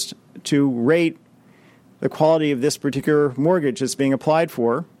interest to rate the quality of this particular mortgage that's being applied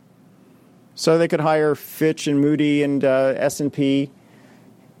for. So they could hire Fitch and Moody and S&P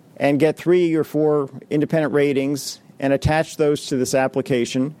and get 3 or 4 independent ratings and attach those to this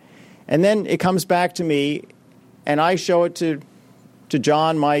application. And then it comes back to me, and I show it to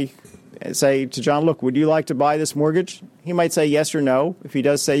John, say to John, look, would you like to buy this mortgage? He might say yes or no. If he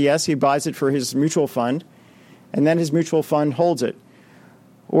does say yes, he buys it for his mutual fund, and then his mutual fund holds it.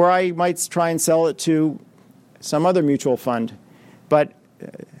 Or I might try and sell it to some other mutual fund. But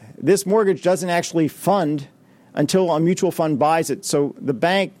this mortgage doesn't actually fund until a mutual fund buys it. So the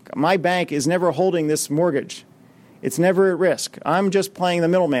bank, my bank, is never holding this mortgage. It's never at risk. I'm just playing the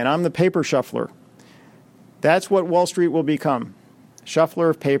middleman. I'm the paper shuffler. That's what Wall Street will become. Shuffler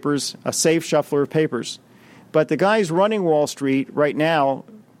of papers, a safe shuffler of papers. But the guys running Wall Street right now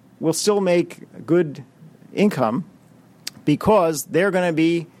will still make good income because they're going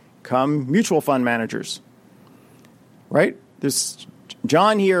to become mutual fund managers. Right? This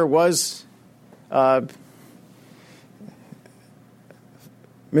John here was Mr.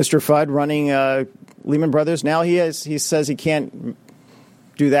 Fudd running Lehman Brothers. Now he says he can't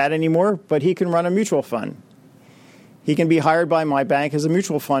do that anymore, but he can run a mutual fund. He can be hired by my bank as a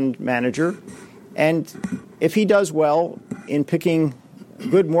mutual fund manager. And if he does well in picking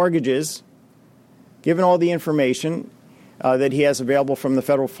good mortgages, given all the information that he has available from the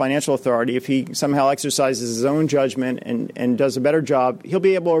Federal Financial Authority, if he somehow exercises his own judgment and does a better job, he'll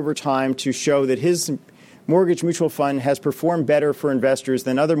be able over time to show that his mortgage mutual fund has performed better for investors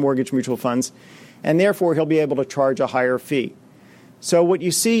than other mortgage mutual funds, and therefore he'll be able to charge a higher fee. So what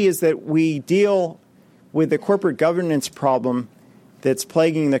you see is that we deal with the corporate governance problem that's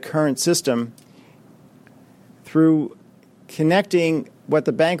plaguing the current system through connecting what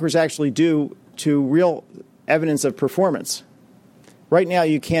the bankers actually do to real evidence of performance. Right now,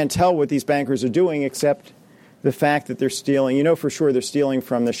 you can't tell what these bankers are doing except the fact that they're stealing. You know for sure they're stealing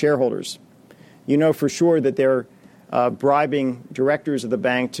from the shareholders. You know for sure that they're bribing directors of the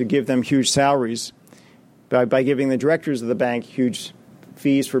bank to give them huge salaries by giving the directors of the bank huge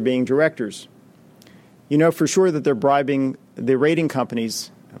fees for being directors. You know for sure that they're bribing the rating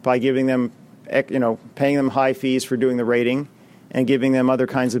companies by giving them, paying them high fees for doing the rating and giving them other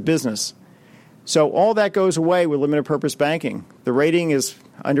kinds of business. So all that goes away with limited purpose banking. The rating is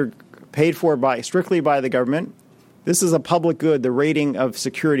paid for strictly by the government. This is a public good. The rating of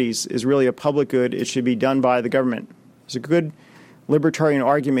securities is really a public good. It should be done by the government. There's a good libertarian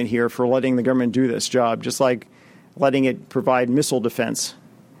argument here for letting the government do this job, just like letting it provide missile defense.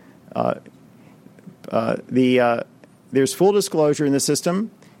 There's full disclosure in the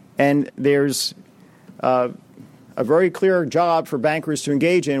system, and there's a very clear job for bankers to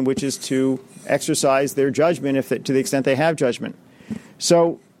engage in, which is to exercise their judgment to the extent they have judgment.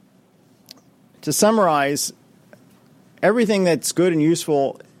 So to summarize, everything that's good and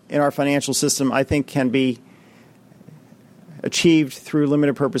useful in our financial system, I think, can be achieved through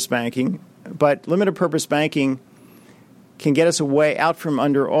limited purpose banking. But limited purpose banking can get us out from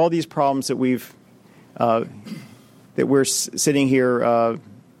under all these problems that we're sitting here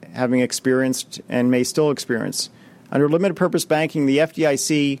having experienced and may still experience. Under limited purpose banking, the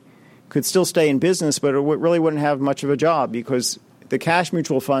FDIC could still stay in business, but it really wouldn't have much of a job because the cash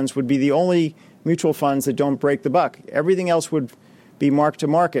mutual funds would be the only mutual funds that don't break the buck. Everything else would be mark to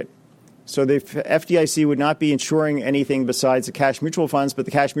market. So the FDIC would not be insuring anything besides the cash mutual funds, but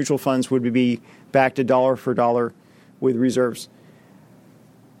the cash mutual funds would be backed to dollar for dollar with reserves.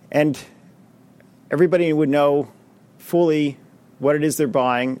 And everybody would know fully what it is they're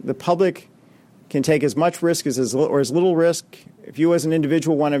buying. The public can take as much risk or as little risk. If you as an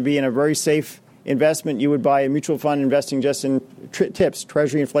individual want to be in a very safe investment, you would buy a mutual fund investing just in TIPS,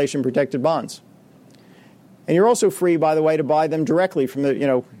 Treasury Inflation Protected Bonds. And you're also free, by the way, to buy them directly from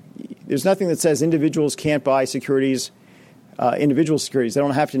there's nothing that says individuals can't buy securities, individual securities. They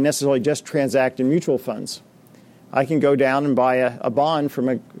don't have to necessarily just transact in mutual funds. I can go down and buy a bond from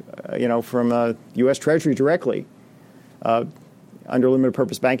a U.S. Treasury directly under limited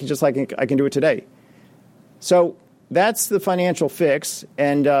purpose banking, just like I can do it today. So that's the financial fix,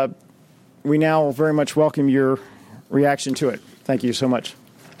 and we now very much welcome your reaction to it. Thank you so much.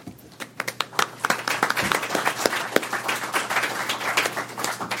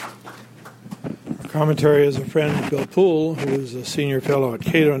 Commentary is a friend, Bill Poole, who is a senior fellow at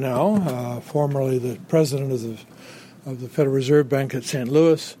Cato now, formerly the president of the Federal Reserve Bank at St.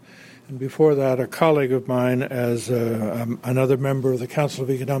 Louis, and before that a colleague of mine as another member of the Council of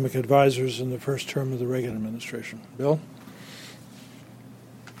Economic Advisors in the first term of the Reagan administration. Bill?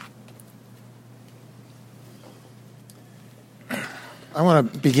 I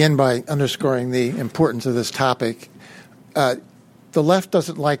want to begin by underscoring the importance of this topic. The left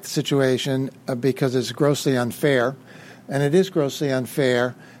doesn't like the situation because it's grossly unfair, and it is grossly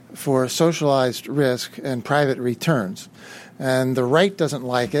unfair for socialized risk and private returns. And the right doesn't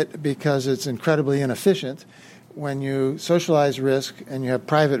like it because it's incredibly inefficient. When you socialize risk and you have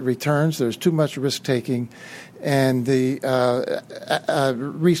private returns, there's too much risk-taking, and the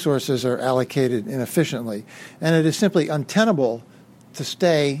resources are allocated inefficiently. And it is simply untenable to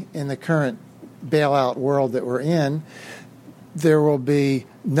stay in the current bailout world that we're in. There will be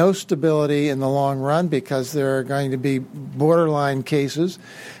no stability in the long run because there are going to be borderline cases.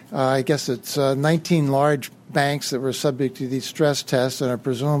 I guess it's 19 large banks that were subject to these stress tests and are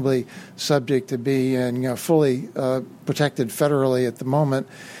presumably subject to being fully protected federally at the moment.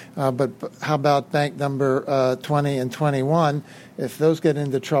 But how about bank number 20 and 21? If those get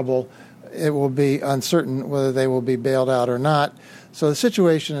into trouble, it will be uncertain whether they will be bailed out or not. So the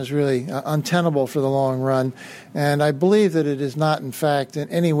situation is really untenable for the long run. And I believe that it is not, in fact, in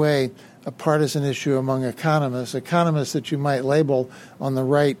any way a partisan issue among economists. Economists that you might label on the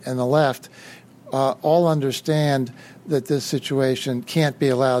right and the left all understand that this situation can't be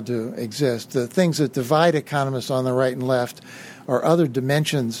allowed to exist. The things that divide economists on the right and left are other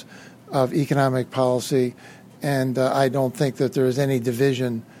dimensions of economic policy, and I don't think that there is any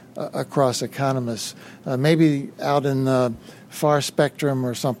division across economists. Maybe out in the far spectrum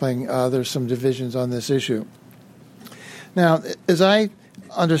or something, there's some divisions on this issue. Now, as I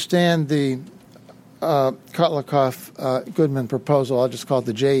understand the Kotlikoff-Goodman proposal, I'll just call it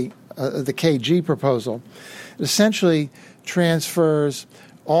the KG proposal, it essentially transfers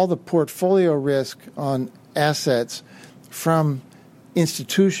all the portfolio risk on assets from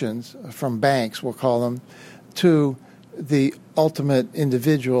institutions, from banks, we'll call them, to the ultimate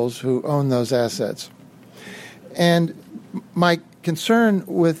individuals who own those assets. And my concern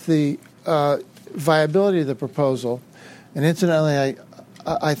with the viability of the proposal, and incidentally,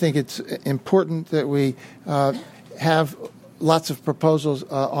 I think it's important that we have lots of proposals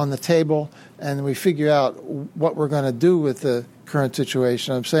on the table and we figure out what we're going to do with the current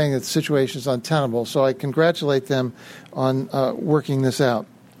situation. I'm saying that the situation is untenable, so I congratulate them on working this out.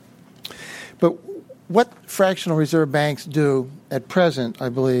 But what fractional reserve banks do at present, I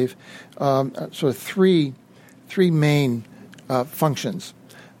believe, sort of three main functions.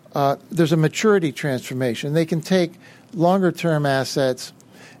 There's a maturity transformation. They can take longer-term assets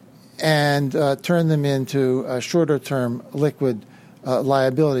and turn them into shorter-term liquid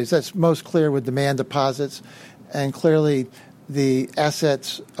liabilities. That's most clear with demand deposits, and clearly the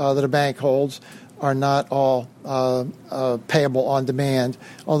assets that a bank holds are not all payable on demand,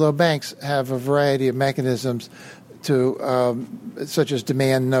 although banks have a variety of mechanisms to, such as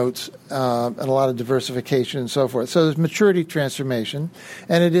demand notes and a lot of diversification and so forth. So there's maturity transformation,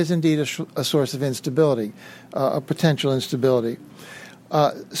 and it is indeed a source of instability, a potential instability.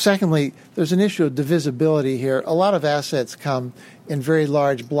 Secondly, there's an issue of divisibility here. A lot of assets come in very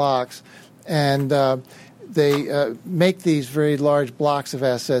large blocks, and they make these very large blocks of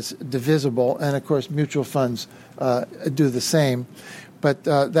assets divisible, and of course mutual funds do the same. But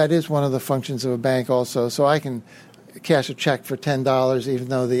that is one of the functions of a bank also. So I can cash a check for $10 even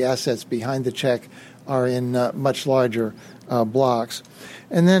though the assets behind the check are in much larger blocks.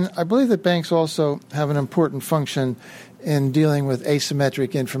 And then I believe that banks also have an important function in dealing with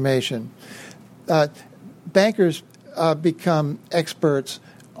asymmetric information. Bankers become experts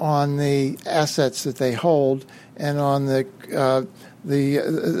on the assets that they hold and on the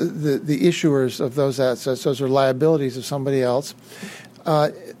issuers of those assets. Those are liabilities of somebody else,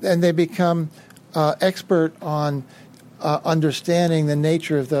 and they become expert on understanding the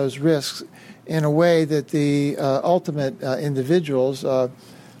nature of those risks in a way that the ultimate individuals,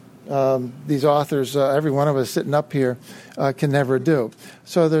 these authors, every one of us sitting up here, can never do.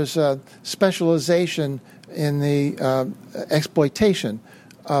 So there's specialization in the exploitation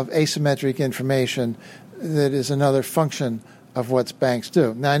of asymmetric information that is another function of what banks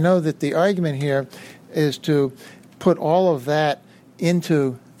do. Now, I know that the argument here is to put all of that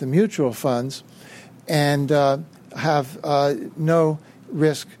into the mutual funds and have no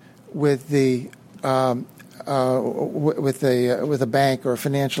risk with the with a bank or a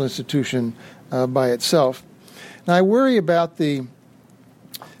financial institution by itself. Now, I worry about the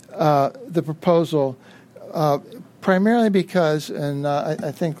proposal primarily because, and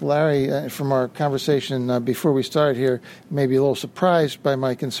I think Larry, from our conversation before we started here, may be a little surprised by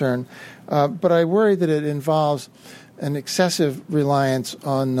my concern, but I worry that it involves an excessive reliance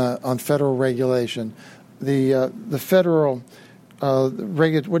on federal regulation. The federal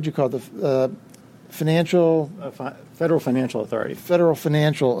what do you call it? The Federal Financial Authority. Federal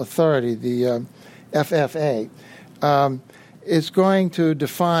Financial Authority, the FFA, is going to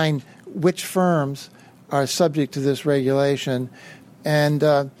define which firms are subject to this regulation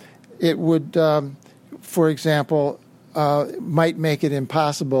and it would, for example, might make it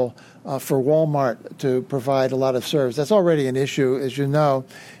impossible for Walmart to provide a lot of service. That's already an issue, as you know,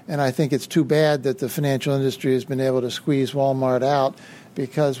 and I think it's too bad that the financial industry has been able to squeeze Walmart out,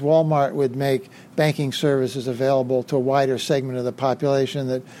 because Walmart would make banking services available to a wider segment of the population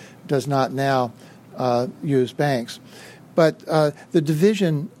that does not now use banks. But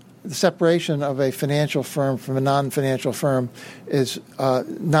the separation of a financial firm from a non-financial firm is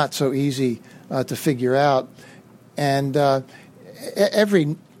not so easy to figure out. And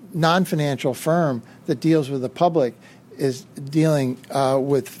every non-financial firm that deals with the public is dealing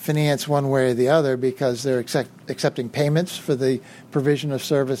with finance one way or the other, because they're accepting payments for the provision of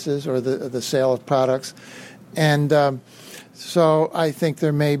services or the sale of products. And so I think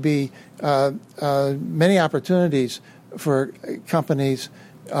there may be many opportunities for companies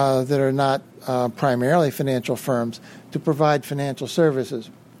that are not primarily financial firms to provide financial services.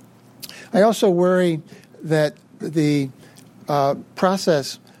 I also worry that the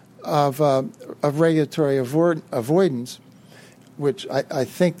process of regulatory avoidance, which I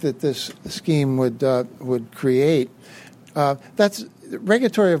think that this scheme would create, that's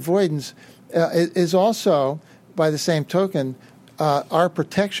regulatory avoidance is also, by the same token, our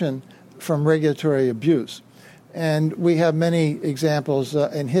protection from regulatory abuse. And we have many examples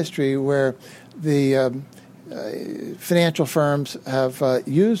in history where the financial firms have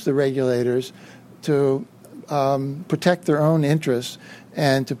used the regulators to protect their own interests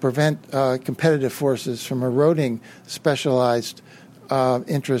and to prevent competitive forces from eroding specialized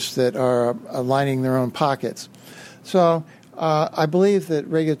interests that are lining their own pockets. So I believe that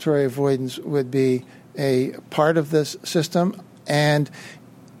regulatory avoidance would be a part of this system, and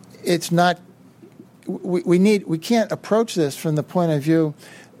it's not. We can't approach this from the point of view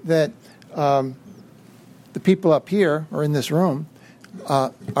that the people up here or in this room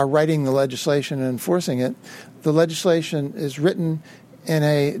are writing the legislation and enforcing it. The legislation is written in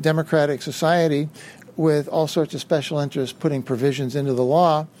a democratic society with all sorts of special interests putting provisions into the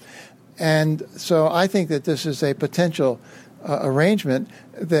law. And so I think that this is a potential arrangement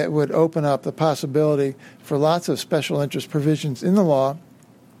that would open up the possibility for lots of special interest provisions in the law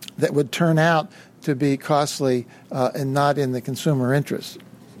that would turn out to be costly and not in the consumer interest.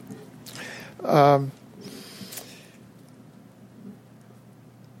 I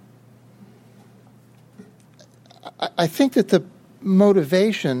think that the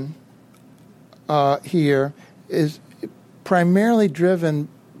motivation here is primarily driven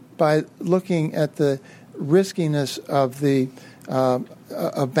by looking at the riskiness of the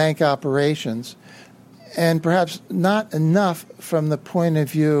of bank operations, and perhaps not enough from the point of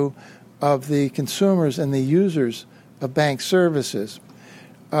view of the consumers and the users of bank services.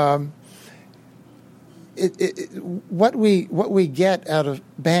 What we get out of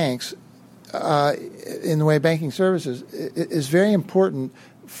banks in the way of banking services is very important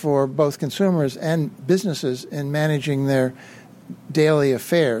for both consumers and businesses in managing their daily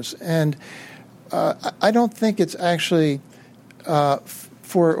affairs. And I don't think it's actually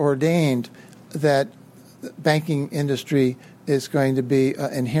foreordained that the banking industry is going to be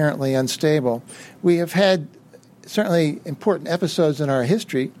inherently unstable. We have had certainly important episodes in our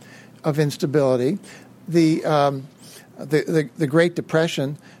history of instability. The Great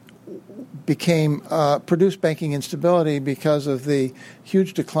Depression produced banking instability because of the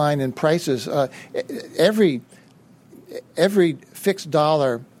huge decline in prices. Every fixed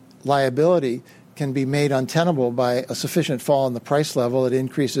dollar liability can be made untenable by a sufficient fall in the price level. It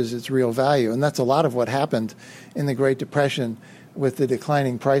increases its real value. And that's a lot of what happened in the Great Depression with the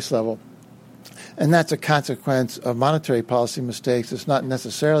declining price level. And that's a consequence of monetary policy mistakes. It's not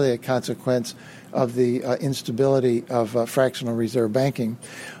necessarily a consequence of the instability of fractional reserve banking.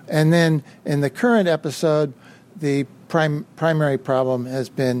 And then in the current episode, the primary problem has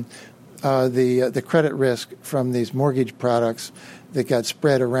been the credit risk from these mortgage products that got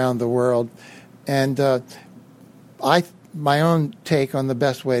spread around the world. And my own take on the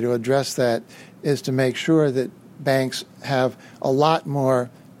best way to address that is to make sure that banks have a lot more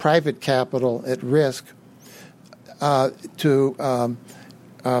private capital at risk to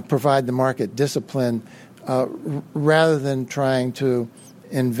provide the market discipline rather than trying to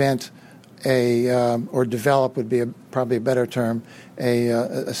invent or develop would be probably a better term,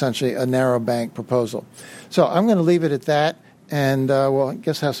 essentially a narrow bank proposal. So I'm going to leave it at that, and we'll, I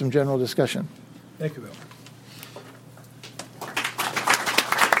guess, have some general discussion. Thank you, Bill.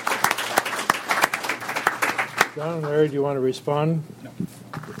 John and Larry, do you want to respond? No.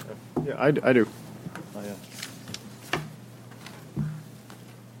 Yeah, I do.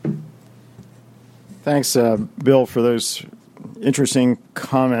 Thanks, Bill, for those interesting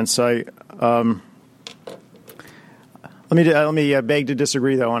comments. Let me beg to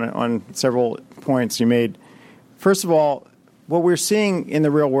disagree, though, on several points you made. First of all, what we're seeing in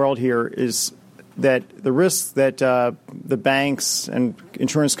the real world here is that the risks that the banks and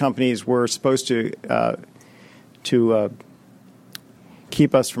insurance companies were supposed to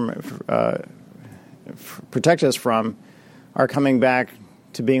keep us from, protect us from, are coming back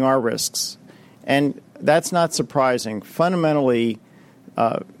to being our risks. And that's not surprising. Fundamentally,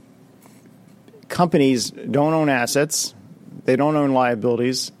 companies don't own assets, they don't own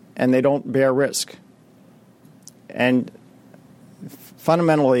liabilities, and they don't bear risk. And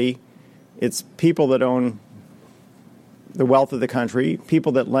fundamentally, it's people that own the wealth of the country,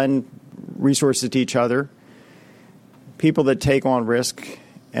 people that lend resources to each other, people that take on risk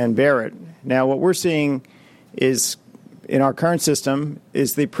and bear it. Now, what we're seeing is, in our current system,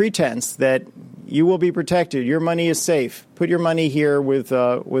 is the pretense that you will be protected. Your money is safe. Put your money here with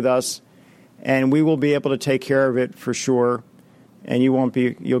us, and we will be able to take care of it for sure, and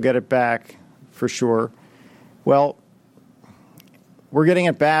you'll get it back for sure. Well, we're getting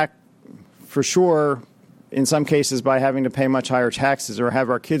it back for sure in some cases by having to pay much higher taxes or have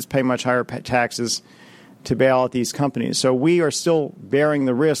our kids pay much higher taxes to bail out these companies. So we are still bearing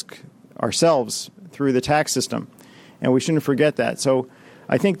the risk ourselves through the tax system, and we shouldn't forget that. So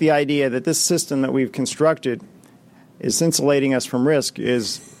I think the idea that this system that we've constructed is insulating us from risk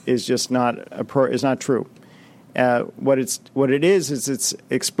is just not true. What it is it's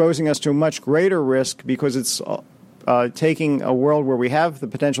exposing us to a much greater risk because it's taking a world where we have the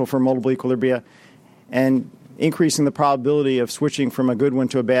potential for multiple equilibria and increasing the probability of switching from a good one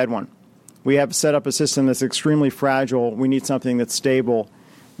to a bad one. We have set up a system that's extremely fragile. We need something that's stable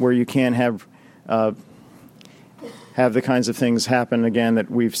where you can't have the kinds of things happen again that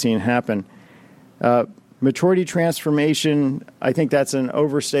we've seen happen. Maturity transformation, I think that's an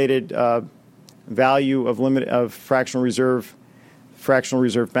overstated value of fractional reserve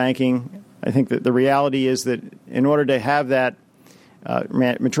banking. I think that the reality is that in order to have that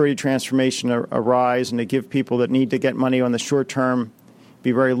maturity transformation arise and to give people that need to get money on the short term,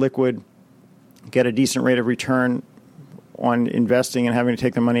 be very liquid, get a decent rate of return on investing and having to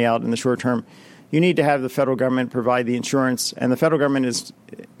take the money out in the short term, you need to have the federal government provide the insurance. And the federal government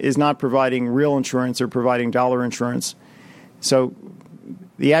is not providing real insurance or providing dollar insurance. So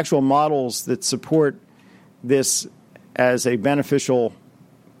the actual models that support this as a benefit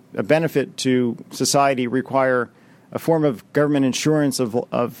to society require a form of government insurance of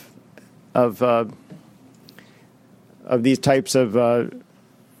these types of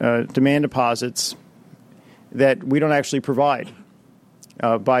demand deposits that we don't actually provide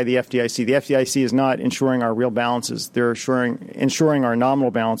by the FDIC. The FDIC is not insuring our real balances. They're insuring our nominal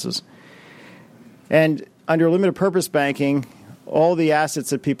balances. And under limited purpose banking, all the assets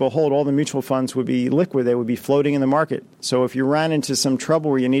that people hold, all the mutual funds would be liquid. They would be floating in the market. So if you ran into some trouble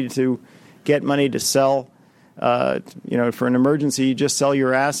where you needed to get money to sell, for an emergency, you just sell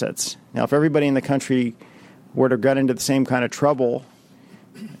your assets. Now, if everybody in the country were to get into the same kind of trouble,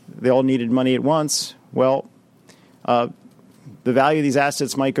 they all needed money at once, well, the value of these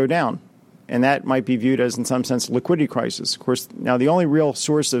assets might go down. And that might be viewed as, in some sense, a liquidity crisis. Of course, now the only real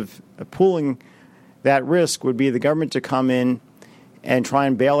source of pooling that risk would be the government to come in and try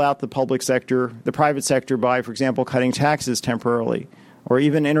and bail out the public sector, the private sector, by, for example, cutting taxes temporarily, or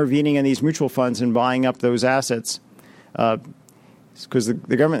even intervening in these mutual funds and buying up those assets. Because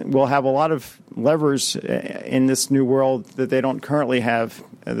the government will have a lot of levers in this new world that they don't currently have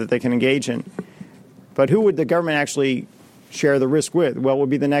that they can engage in. But who would the government actually share the risk with? Well, it would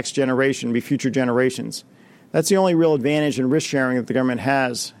be the next generation, be future generations. That's the only real advantage in risk sharing that the government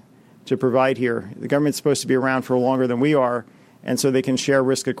has to provide here. The government's supposed to be around for longer than we are, and so they can share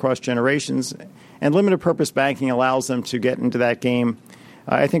risk across generations. And limited purpose banking allows them to get into that game.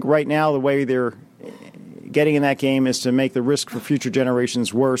 I think right now the way they're getting in that game is to make the risk for future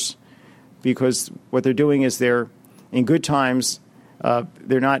generations worse, because what they're doing is they're, in good times,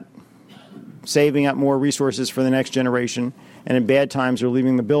 they're not saving up more resources for the next generation, and in bad times they're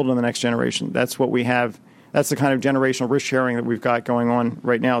leaving the bill to the next generation. That's what we have. That's the kind of generational risk sharing that we've got going on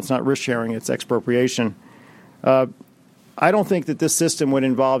right now. It's not risk sharing, it's expropriation. I don't think that this system would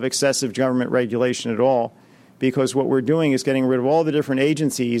involve excessive government regulation at all, because what we're doing is getting rid of all the different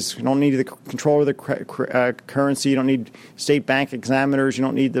agencies. You don't need the control of the currency. You don't need state bank examiners. You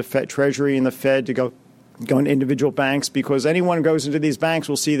don't need the Treasury and the Fed to go into individual banks, because anyone who goes into these banks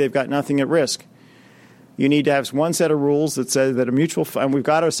will see they've got nothing at risk. You need to have one set of rules that says that a mutual fund, and we've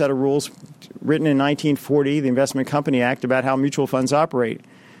got a set of rules written in 1940, the Investment Company Act, about how mutual funds operate.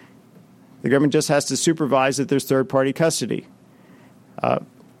 The government just has to supervise that there's third-party custody.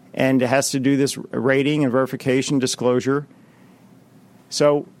 and it has to do this rating and verification disclosure.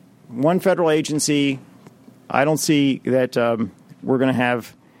 So one federal agency, I don't see that we're going to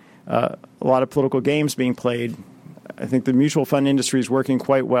have a lot of political games being played. I think the mutual fund industry is working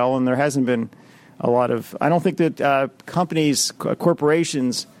quite well, and there hasn't been a lot of. I don't think that companies,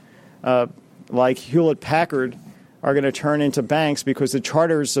 corporations like Hewlett-Packard are going to turn into banks because the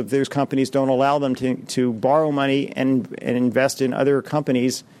charters of those companies don't allow them to borrow money and invest in other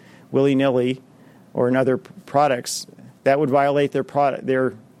companies willy-nilly or in other products. That would violate their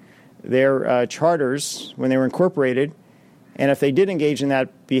charters when they were incorporated. And if they did engage in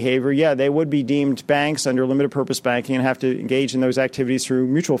that behavior, they would be deemed banks under limited purpose banking and have to engage in those activities through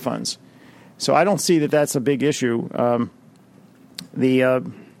mutual funds. So I don't see that that's a big issue.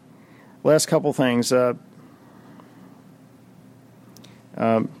 The last couple things.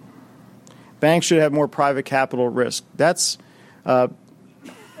 Banks should have more private capital risk. That's an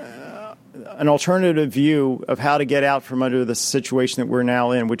alternative view of how to get out from under the situation that we're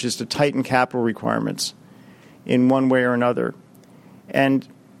now in, which is to tighten capital requirements in one way or another. And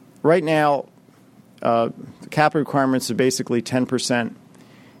right now, the capital requirements are basically 10%.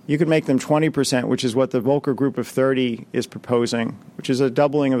 You could make them 20%, which is what the Volcker Group of 30 is proposing, which is a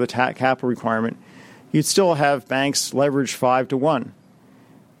doubling of the capital requirement. You'd still have banks leveraged 5-to-1,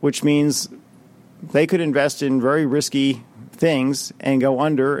 which means they could invest in very risky things and go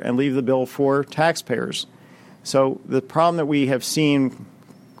under and leave the bill for taxpayers. So the problem that we have seen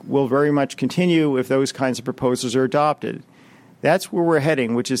will very much continue if those kinds of proposals are adopted. That's where we're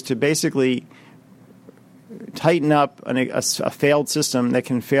heading, which is to basically tighten up a failed system that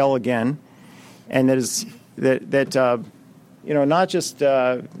can fail again, and not just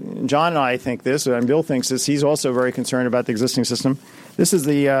John and I think this, and Bill thinks this. He's also very concerned about the existing system. This is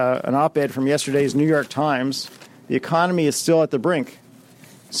an op-ed from yesterday's New York Times. The economy is still at the brink.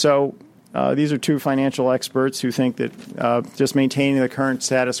 So these are two financial experts who think that just maintaining the current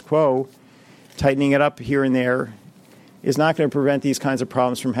status quo, tightening it up here and there, is not going to prevent these kinds of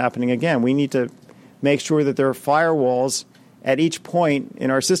problems from happening again. We need to make sure that there are firewalls at each point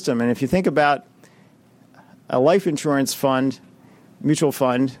in our system. And if you think about a life insurance fund, mutual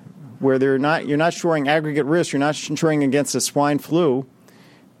fund, where you're not shoring aggregate risk, you're not insuring against the swine flu,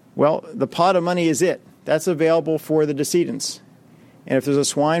 well, the pot of money is it. That's available for the decedents. And if there's a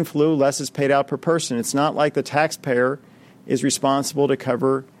swine flu, less is paid out per person. It's not like the taxpayer is responsible to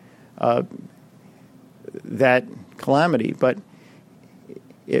cover that calamity. But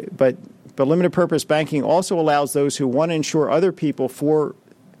limited purpose banking also allows those who want to insure other people for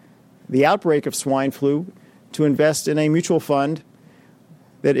the outbreak of swine flu to invest in a mutual fund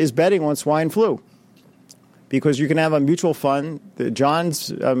that is betting on swine flu. Because you can have a mutual fund.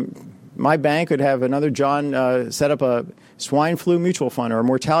 My bank could have another John set up a swine flu mutual fund or a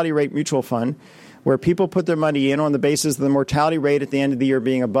mortality rate mutual fund where people put their money in on the basis of the mortality rate at the end of the year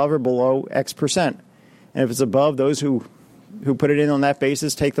being above or below X percent. And if it's above, those who put it in on that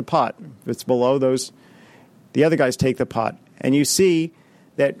basis take the pot. If it's below, the other guys take the pot. And you see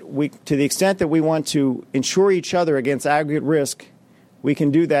that to the extent that we want to insure each other against aggregate risk, we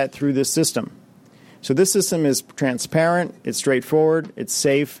can do that through this system. So this system is transparent, it's straightforward, it's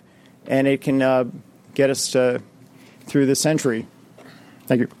safe, and it can get us through the century.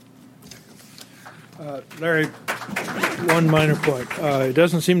 Thank you. Larry, one minor point. It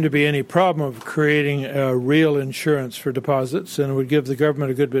doesn't seem to be any problem of creating real insurance for deposits, and it would give the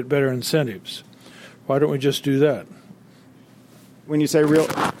government a good bit better incentives. Why don't we just do that? When you say real,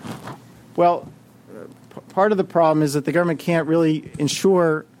 well, part of the problem is that the government can't really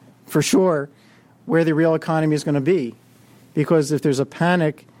insure for sure where the real economy is going to be. Because if there's a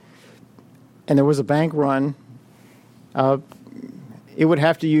panic and there was a bank run, it would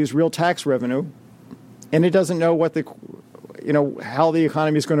have to use real tax revenue, and it doesn't know how the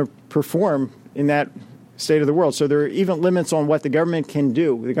economy is going to perform in that state of the world. So there are even limits on what the government can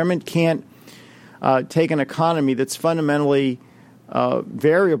do. The government can't take an economy that's fundamentally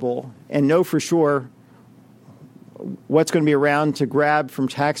variable and know for sure what's going to be around to grab from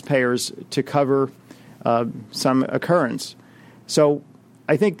taxpayers to cover some occurrence. So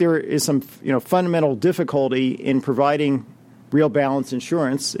I think there is some fundamental difficulty in providing real balance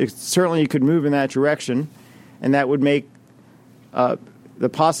insurance. Certainly you could move in that direction, and that would make the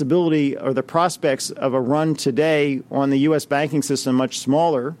possibility or the prospects of a run today on the U.S. banking system much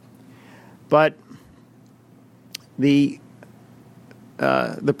smaller. But the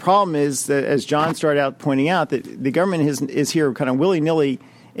problem is that, as John started out pointing out, that the government is here kind of willy-nilly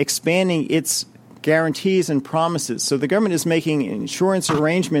expanding its guarantees and promises. So the government is making insurance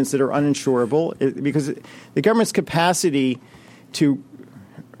arrangements that are uninsurable because the government's capacity to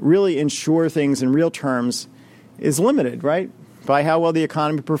really insure things in real terms is limited, right, by how well the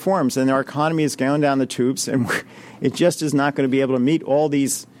economy performs. And our economy is going down the tubes, and it just is not going to be able to meet all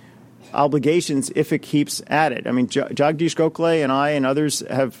these obligations if it keeps at it. I mean, Jagdish Gokhale and I and others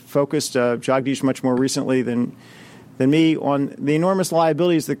have focused, Jagdish much more recently than me, on the enormous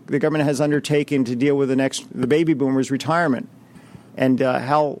liabilities that the government has undertaken to deal with the baby boomers' retirement, and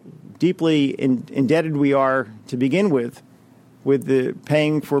how deeply indebted we are to begin with the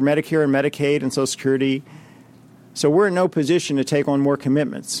paying for Medicare and Medicaid and Social Security. So we're in no position to take on more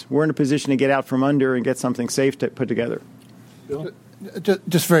commitments. We're in a position to get out from under and get something safe to put together. Bill?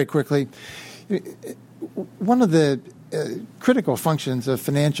 Just very quickly, one of the critical functions of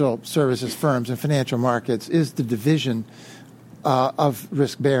financial services firms and financial markets is the division of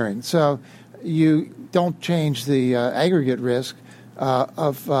risk bearing. So you don't change the aggregate risk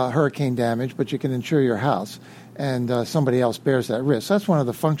of hurricane damage, but you can insure your house, and somebody else bears that risk. So that's one of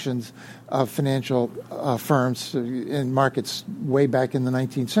the functions of financial firms in markets way back in the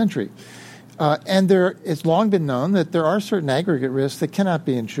 19th century. And it's long been known that there are certain aggregate risks that cannot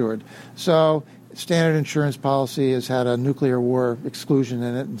be insured. So standard insurance policy has had a nuclear war exclusion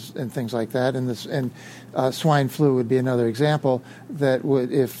in it and things like that. And swine flu would be another example that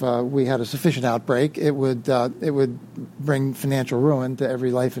would, if we had a sufficient outbreak, it would bring financial ruin to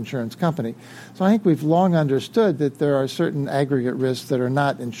every life insurance company. So I think we've long understood that there are certain aggregate risks that are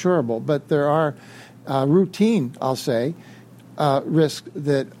not insurable, but there are routine, I'll say, risks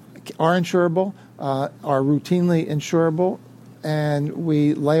that are insurable, are routinely insurable, and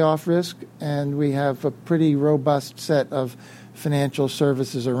we lay off risk, and we have a pretty robust set of financial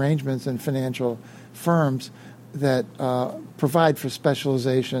services arrangements and financial firms that provide for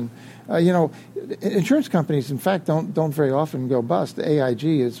specialization. Insurance companies, in fact, don't very often go bust. The AIG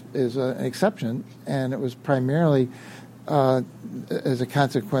is an exception, and it was primarily as a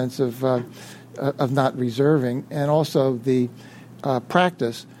consequence of not reserving, and also the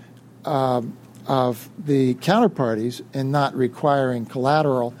practice of the counterparties in not requiring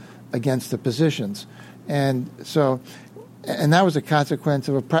collateral against the positions. And that was a consequence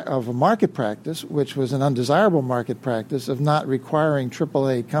of a market practice, which was an undesirable market practice of not requiring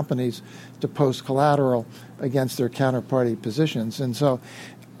AAA companies to post collateral against their counterparty positions. And so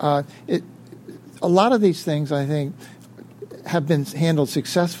a lot of these things, I think, have been handled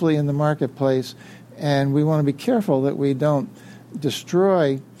successfully in the marketplace, and we want to be careful that we don't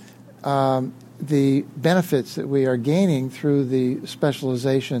destroy the benefits that we are gaining through the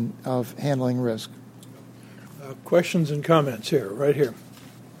specialization of handling risk. Questions and comments here, right here.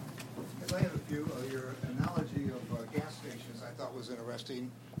 I have a few. Your analogy of gas stations I thought was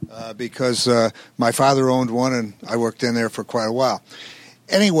interesting because my father owned one and I worked in there for quite a while.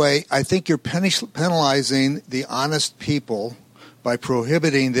 Anyway, I think you're penalizing the honest people by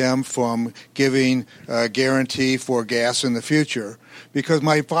prohibiting them from giving a guarantee for gas in the future, because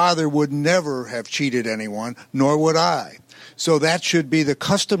my father would never have cheated anyone, nor would I. So that should be, the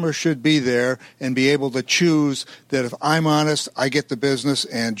customer should be there and be able to choose that if I'm honest, I get the business,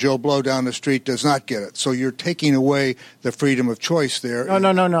 and Joe Blow down the street does not get it. So you're taking away the freedom of choice there. No,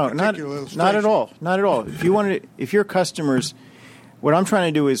 not at all. Not at all. If your customers, what I'm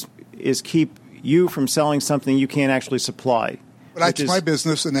trying to do is keep you from selling something you can't actually supply. But that's my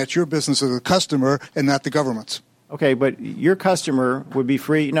business, and that's your business as a customer, and not the government's. Okay, but your customer would be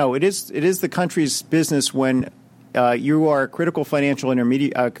free. No, it is the country's business when you are a critical financial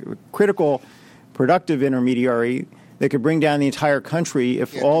critical productive intermediary that could bring down the entire country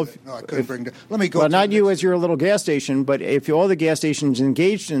if all. No, I couldn't bring down. Let me go. Well, not you as your little gas station, but if all the gas stations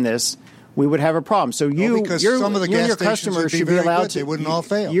engaged in this, we would have a problem. So you and your customers should be allowed to. They wouldn't all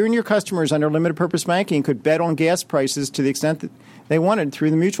fail. You and your customers under limited purpose banking could bet on gas prices to the extent that they wanted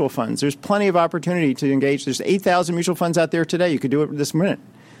through the mutual funds. There's plenty of opportunity to engage. There's 8,000 mutual funds out there today. You could do it this minute.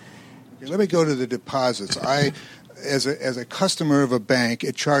 Okay, let me go to the deposits. As a customer of a bank,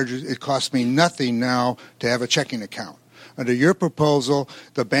 it costs me nothing now to have a checking account. Under your proposal,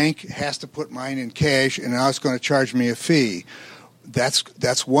 the bank has to put mine in cash, and now it's going to charge me a fee.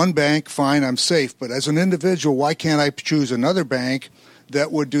 That's one bank, fine, I'm safe. But as an individual, why can't I choose another bank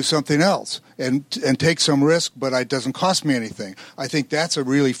that would do something else and take some risk, but it doesn't cost me anything? I think that's a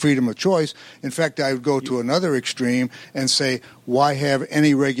really freedom of choice. In fact, I would go to another extreme and say, why have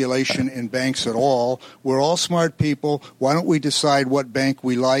any regulation in banks at all? We're all smart people. Why don't we decide what bank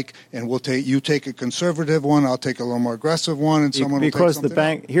we like, and you take a conservative one, I'll take a little more aggressive one, and someone will take something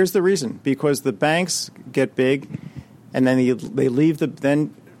else. Here's the reason: because the banks get big, and then they leave the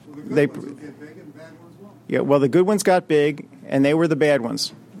then they. Yeah, well, the good ones got big, and they were the bad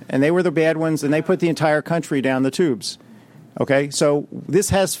ones. And they were the bad ones, and they put the entire country down the tubes. Okay, so this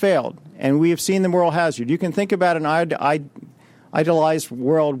has failed, and we have seen the moral hazard. You can think about an idealized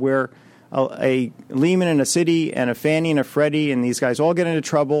world where a Lehman and a Citi and a Fannie and a Freddie and these guys all get into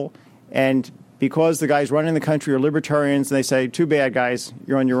trouble, and because the guys running the country are libertarians, and they say, too bad, guys,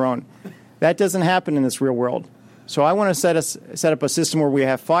 you're on your own. That doesn't happen in this real world. So I want to set up a system where we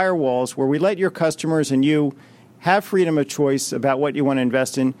have firewalls, where we let your customers and you have freedom of choice about what you want to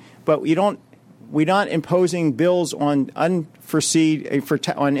invest in, but we're not imposing bills on unforeseen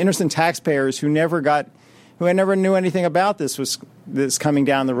on innocent taxpayers who never knew anything about this coming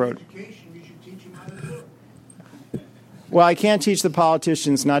down the road. Well, I can't teach the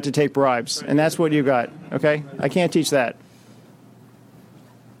politicians not to take bribes, and that's what you got. Okay, I can't teach that.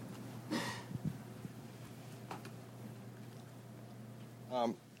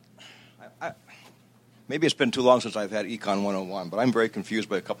 Maybe it's been too long since I've had Econ 101, but I'm very confused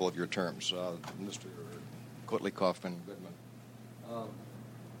by a couple of your terms, Mr. Kotlikoff and Goodman.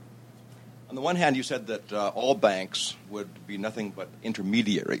 On the one hand, you said that all banks would be nothing but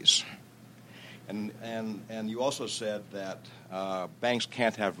intermediaries. And you also said that banks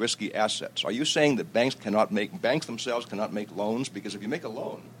can't have risky assets. Are you saying that banks themselves cannot make loans? Because if you make a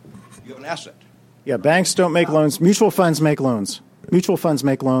loan, you have an asset. Yeah, banks don't make loans. Mutual funds make loans. Mutual funds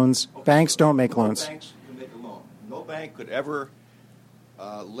make loans. Okay. Banks don't make loans. Banks can make a loan. No bank could ever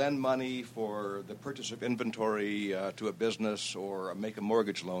lend money for the purchase of inventory to a business or make a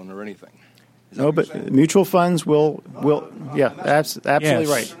mortgage loan or anything. No, but mutual funds will. Yeah, absolutely yes.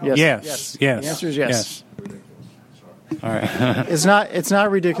 Right. Yes. The answer is yes. All right. It's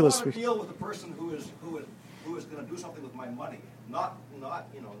not ridiculous. I want to deal with a person who is going to do something with my money, not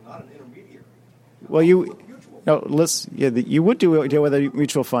an intermediary. Well, you would deal with a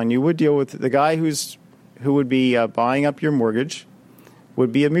mutual fund. You would deal with the guy who would be buying up your mortgage,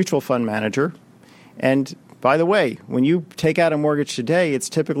 would be a mutual fund manager, and by the way, when you take out a mortgage today, it's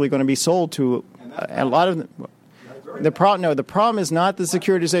typically going to be sold to a lot of the problem. No, the problem is not the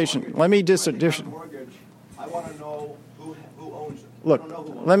securitization. Let me I want to know who owns it. Look,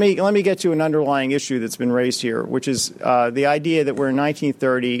 let me get to an underlying issue that's been raised here, which is the idea that we're in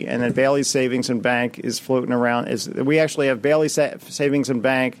 1930 and that Bailey Savings and Bank is floating around. We actually have Bailey Savings and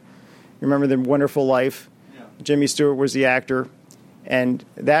Bank. You remember The Wonderful Life? Yeah. Jimmy Stewart was the actor. And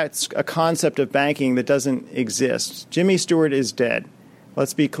that's a concept of banking that doesn't exist. Jimmy Stewart is dead.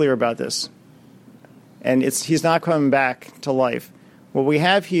 Let's be clear about this. And he's not coming back to life. What we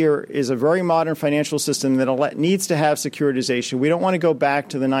have here is a very modern financial system that needs to have securitization. We don't want to go back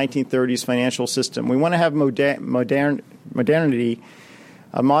to the 1930s financial system. We want to have modernity,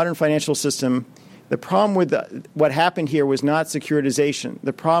 a modern financial system. The problem with what happened here was not securitization.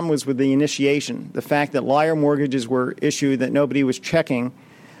 The problem was with the initiation, the fact that liar mortgages were issued that nobody was checking,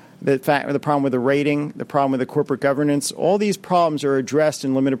 the problem with the rating, the problem with the corporate governance. All these problems are addressed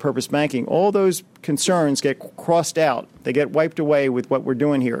in limited purpose banking. All those concerns get crossed out. They get wiped away with what we're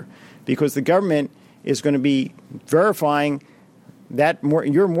doing here because the government is going to be verifying that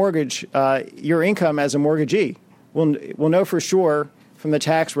your mortgage, your income as a mortgagee. We'll know for sure from the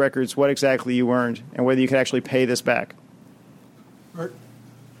tax records what exactly you earned and whether you could actually pay this back. Bert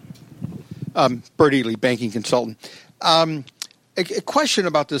Ely, banking consultant. A question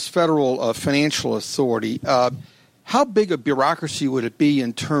about this federal financial authority. How big a bureaucracy would it be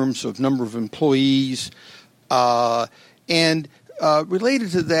in terms of number of employees? And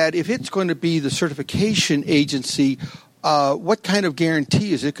related to that, if it's going to be the certification agency, what kind of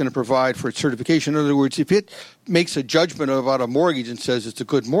guarantee is it going to provide for its certification? In other words, if it makes a judgment about a mortgage and says it's a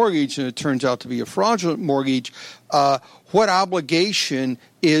good mortgage and it turns out to be a fraudulent mortgage, what obligation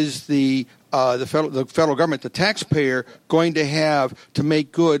is the federal government, the taxpayer, going to have to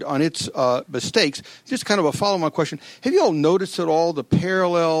make good on its mistakes? Just kind of a follow-on question. Have you all noticed at all the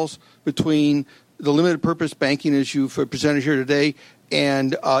parallels between the limited purpose banking as you've presented here today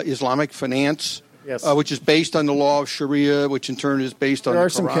and Islamic finance? Yes. Which is based on the law of Sharia, which in turn is based on the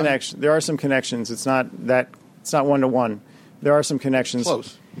Quran. There are some connections. It's not one to one. There are some connections.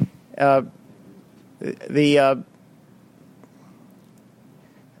 Close.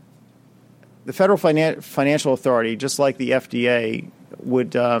 The Federal Financial Authority, just like the FDA,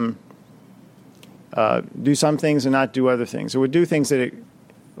 would do some things and not do other things. It would do things that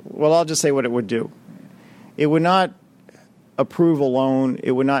I'll just say what it would do. It would not approve a loan.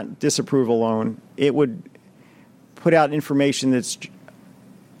 It would not disapprove a loan. It would put out information that's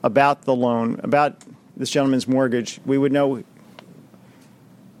about the loan, about this gentleman's mortgage. We would know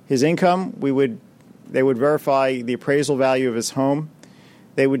his income. They would verify the appraisal value of his home.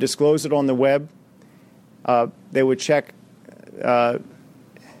 They would disclose it on the web. They would check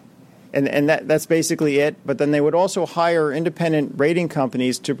And that's basically it. But then they would also hire independent rating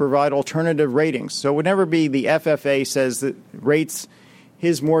companies to provide alternative ratings. So it would never be the FFA says that rates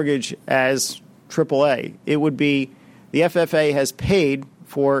his mortgage as AAA. It would be the FFA has paid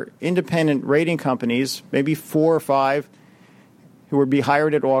for independent rating companies, maybe 4 or 5, who would be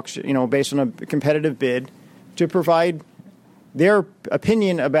hired at auction, based on a competitive bid, to provide their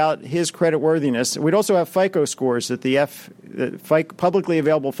opinion about his creditworthiness. We'd also have FICO scores that publicly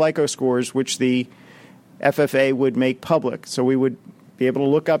available FICO scores, which the FFA would make public. So we would be able to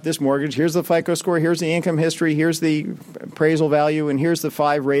look up this mortgage. Here's the FICO score. Here's the income history. Here's the appraisal value, and here's the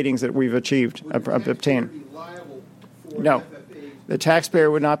 5 ratings that we've obtained. Be liable for No, FFA's the taxpayer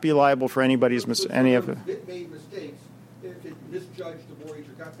would not be liable for any of it made mistakes if it misjudged the mortgage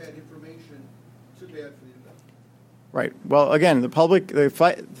or got bad information. Too bad for the investor. Right. Well, again, the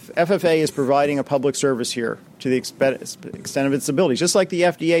FFA is providing a public service here to the extent of its ability. Just like the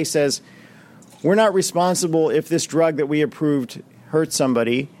FDA says, we're not responsible if this drug that we approved hurts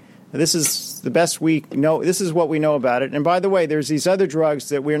somebody. This is the best we know. This is what we know about it. And by the way, there's these other drugs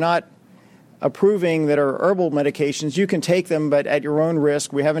that we're not approving that are herbal medications. You can take them, but at your own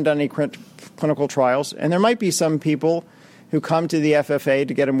risk. We haven't done any clinical trials. And there might be some people who come to the FFA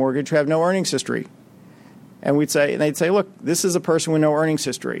to get a mortgage who have no earnings history. And they'd say, look, this is a person with no earnings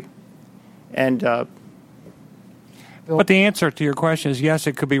history. And but the answer to your question is yes,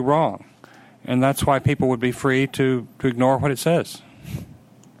 it could be wrong. And that's why people would be free to ignore what it says.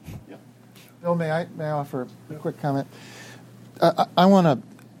 Bill, may I offer a quick comment? I want to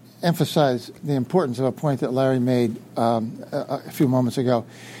emphasize the importance of a point that Larry made a few moments ago.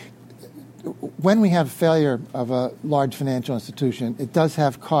 When we have failure of a large financial institution, it does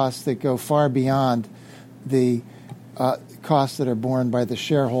have costs that go far beyond the costs that are borne by the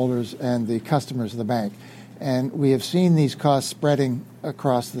shareholders and the customers of the bank. And we have seen these costs spreading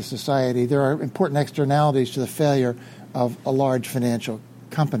across the society. There are important externalities to the failure of a large financial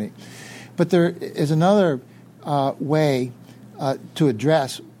company. But there is another way to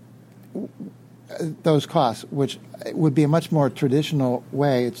address those costs, which would be a much more traditional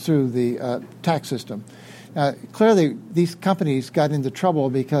way. It's through the tax system. Clearly, these companies got into trouble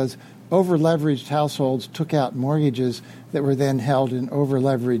because over-leveraged households took out mortgages that were then held in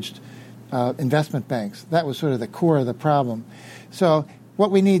over-leveraged investment banks. That was sort of the core of the problem. So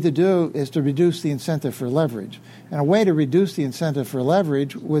what we need to do is to reduce the incentive for leverage. And a way to reduce the incentive for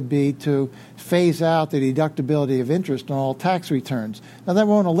leverage would be to phase out the deductibility of interest on all tax returns. Now, that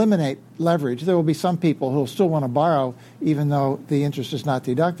won't eliminate leverage. There will be some people who will still want to borrow even though the interest is not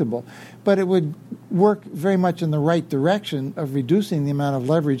deductible. But it would work very much in the right direction of reducing the amount of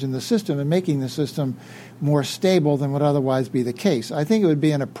leverage in the system and making the system more stable than would otherwise be the case. I think it would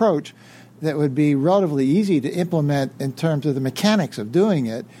be an approach that would be relatively easy to implement in terms of the mechanics of doing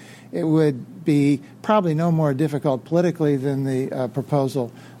it. It would be probably no more difficult politically than the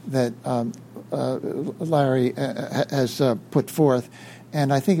proposal that Larry has put forth,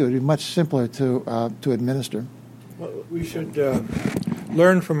 and I think it would be much simpler to administer. Well, we should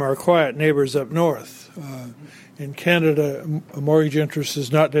learn from our quiet neighbors up north. In Canada, a mortgage interest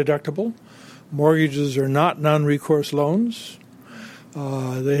is not deductible. Mortgages are not non-recourse loans.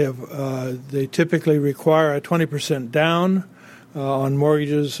 They typically require a 20% down on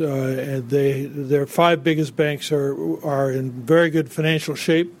mortgages. And their 5 biggest banks are in very good financial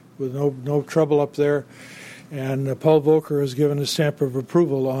shape with no trouble up there. And Paul Volcker has given a stamp of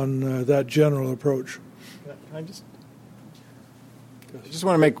approval on that general approach. I just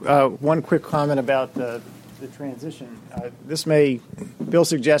want to make one quick comment about the transition. Bill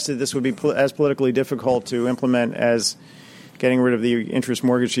suggested this would be as politically difficult to implement as getting rid of the interest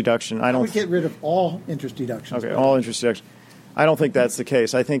mortgage deduction. I would get rid of all interest deductions. Okay, all interest deductions. I don't think that's the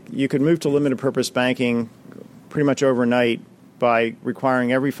case. I think you could move to limited purpose banking pretty much overnight by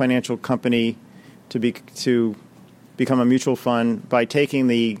requiring every financial company to become a mutual fund, by taking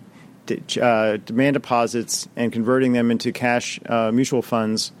the demand deposits and converting them into cash mutual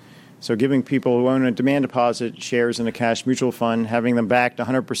funds. So giving people who own a demand deposit shares in a cash mutual fund, having them backed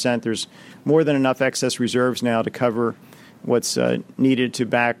 100%. There's more than enough excess reserves now to cover what's needed to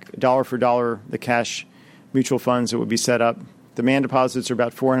back dollar for dollar the cash mutual funds that would be set up. Demand deposits are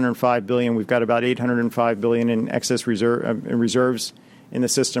about $405 billion. We've got about $805 billion in excess reserves in the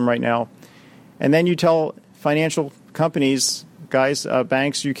system right now. And then you tell financial companies, guys,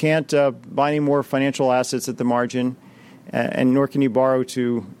 banks, you can't buy any more financial assets at the margin, and nor can you borrow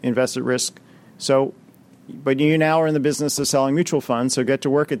to invest at risk. But you now are in the business of selling mutual funds, so get to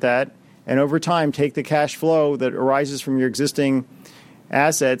work at that. And over time, take the cash flow that arises from your existing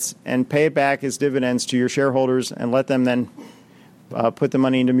assets and pay it back as dividends to your shareholders and let them then put the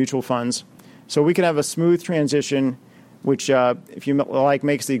money into mutual funds. So we can have a smooth transition, which, if you like,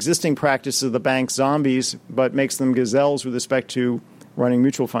 makes the existing practice of the bank zombies, but makes them gazelles with respect to running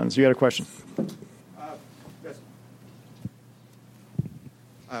mutual funds. You had a question?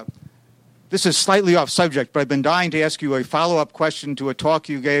 This is slightly off subject, but I've been dying to ask you a follow-up question to a talk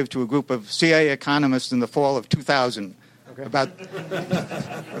you gave to a group of CIA economists in the fall of 2000 about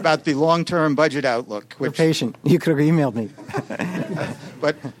the long-term budget outlook. You're patient. You could have emailed me.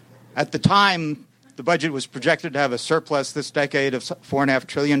 But at the time, the budget was projected to have a surplus this decade of $4.5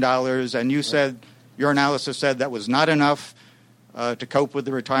 trillion, and you said, your analysis said that was not enough to cope with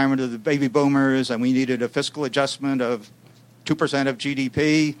the retirement of the baby boomers, and we needed a fiscal adjustment of 2% of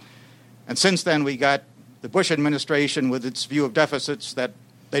GDP. And since then, we got the Bush administration with its view of deficits that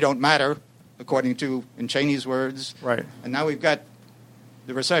they don't matter, according to, in Cheney's words. Right. And now we've got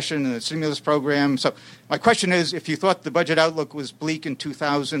the recession and the stimulus program. So my question is, if you thought the budget outlook was bleak in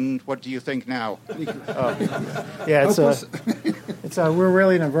 2000, what do you think now? Yeah, we're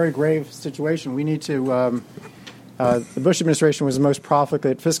really in a very grave situation. We need to. The Bush administration was the most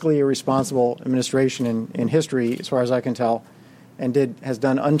profligate, fiscally irresponsible administration in history, as far as I can tell, and has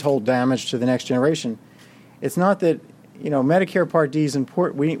done untold damage to the next generation. It's not that, Medicare Part D is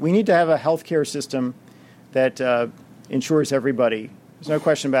important. We need to have a health care system that insures everybody. There's no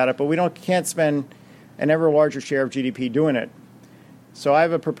question about it, but we can't spend an ever larger share of GDP doing it. So I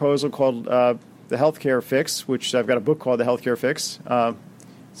have a proposal called the Healthcare Fix, which I've got a book called The Healthcare Fix.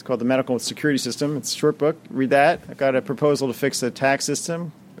 It's called The Medical Security System. It's a short book. Read that. I've got a proposal to fix the tax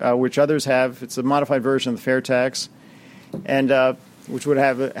system, which others have. It's a modified version of the fair tax, and which would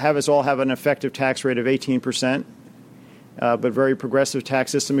have us all have an effective tax rate of 18%, but very progressive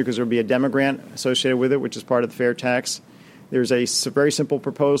tax system because there would be a demo grant associated with it, which is part of the fair tax. There's a very simple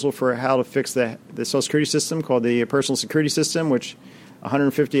proposal for how to fix the Social Security system called the Personal Security System, which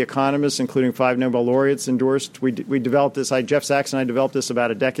 150 economists, including 5 Nobel laureates, endorsed. We developed this. Jeff Sachs and I developed this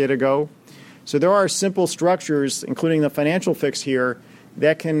about a decade ago. So there are simple structures, including the financial fix here,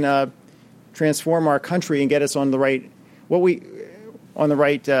 that can transform our country and get us on the right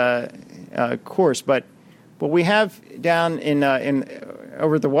course. But what we have down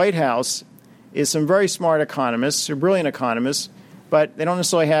over at the White House is some very smart economists, brilliant economists, but they don't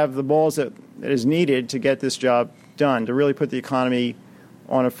necessarily have the balls that is needed to get this job done, to really put the economy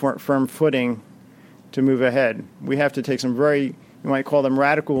on a firm footing to move ahead. We have to take some very, you might call them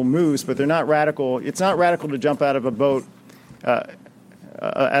radical moves, but they're not radical. It's not radical to jump out of a boat,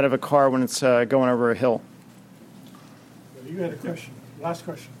 out of a car when it's going over a hill. You had a question. Last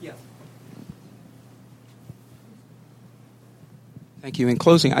question. Yeah. Thank you. In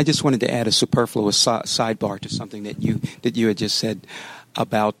closing, I just wanted to add a superfluous sidebar to something that you had just said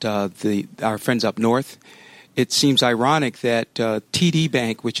about our friends up north. It seems ironic that TD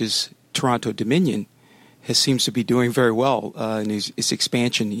Bank, which is Toronto Dominion, seems to be doing very well in its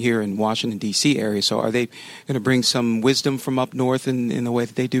expansion here in Washington, D.C. area. So are they going to bring some wisdom from up north in the way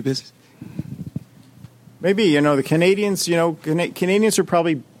that they do business? Maybe. The Canadians, Canadians are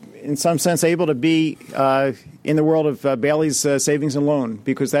probably in some sense able to be in the world of Bailey's Savings and Loan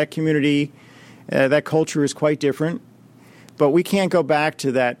because that community, that culture is quite different. But we can't go back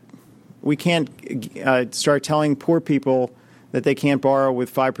to that. We can't start telling poor people that they can't borrow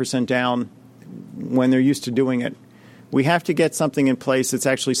with 5% down when they're used to doing it. We have to get something in place that's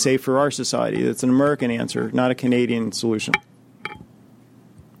actually safe for our society. That's an American answer, not a Canadian solution.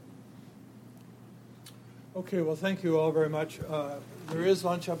 Okay, well, thank you all very much. There is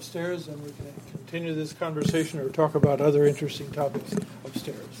lunch upstairs, and we can continue this conversation or talk about other interesting topics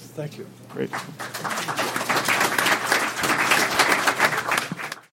upstairs. Thank you. Great.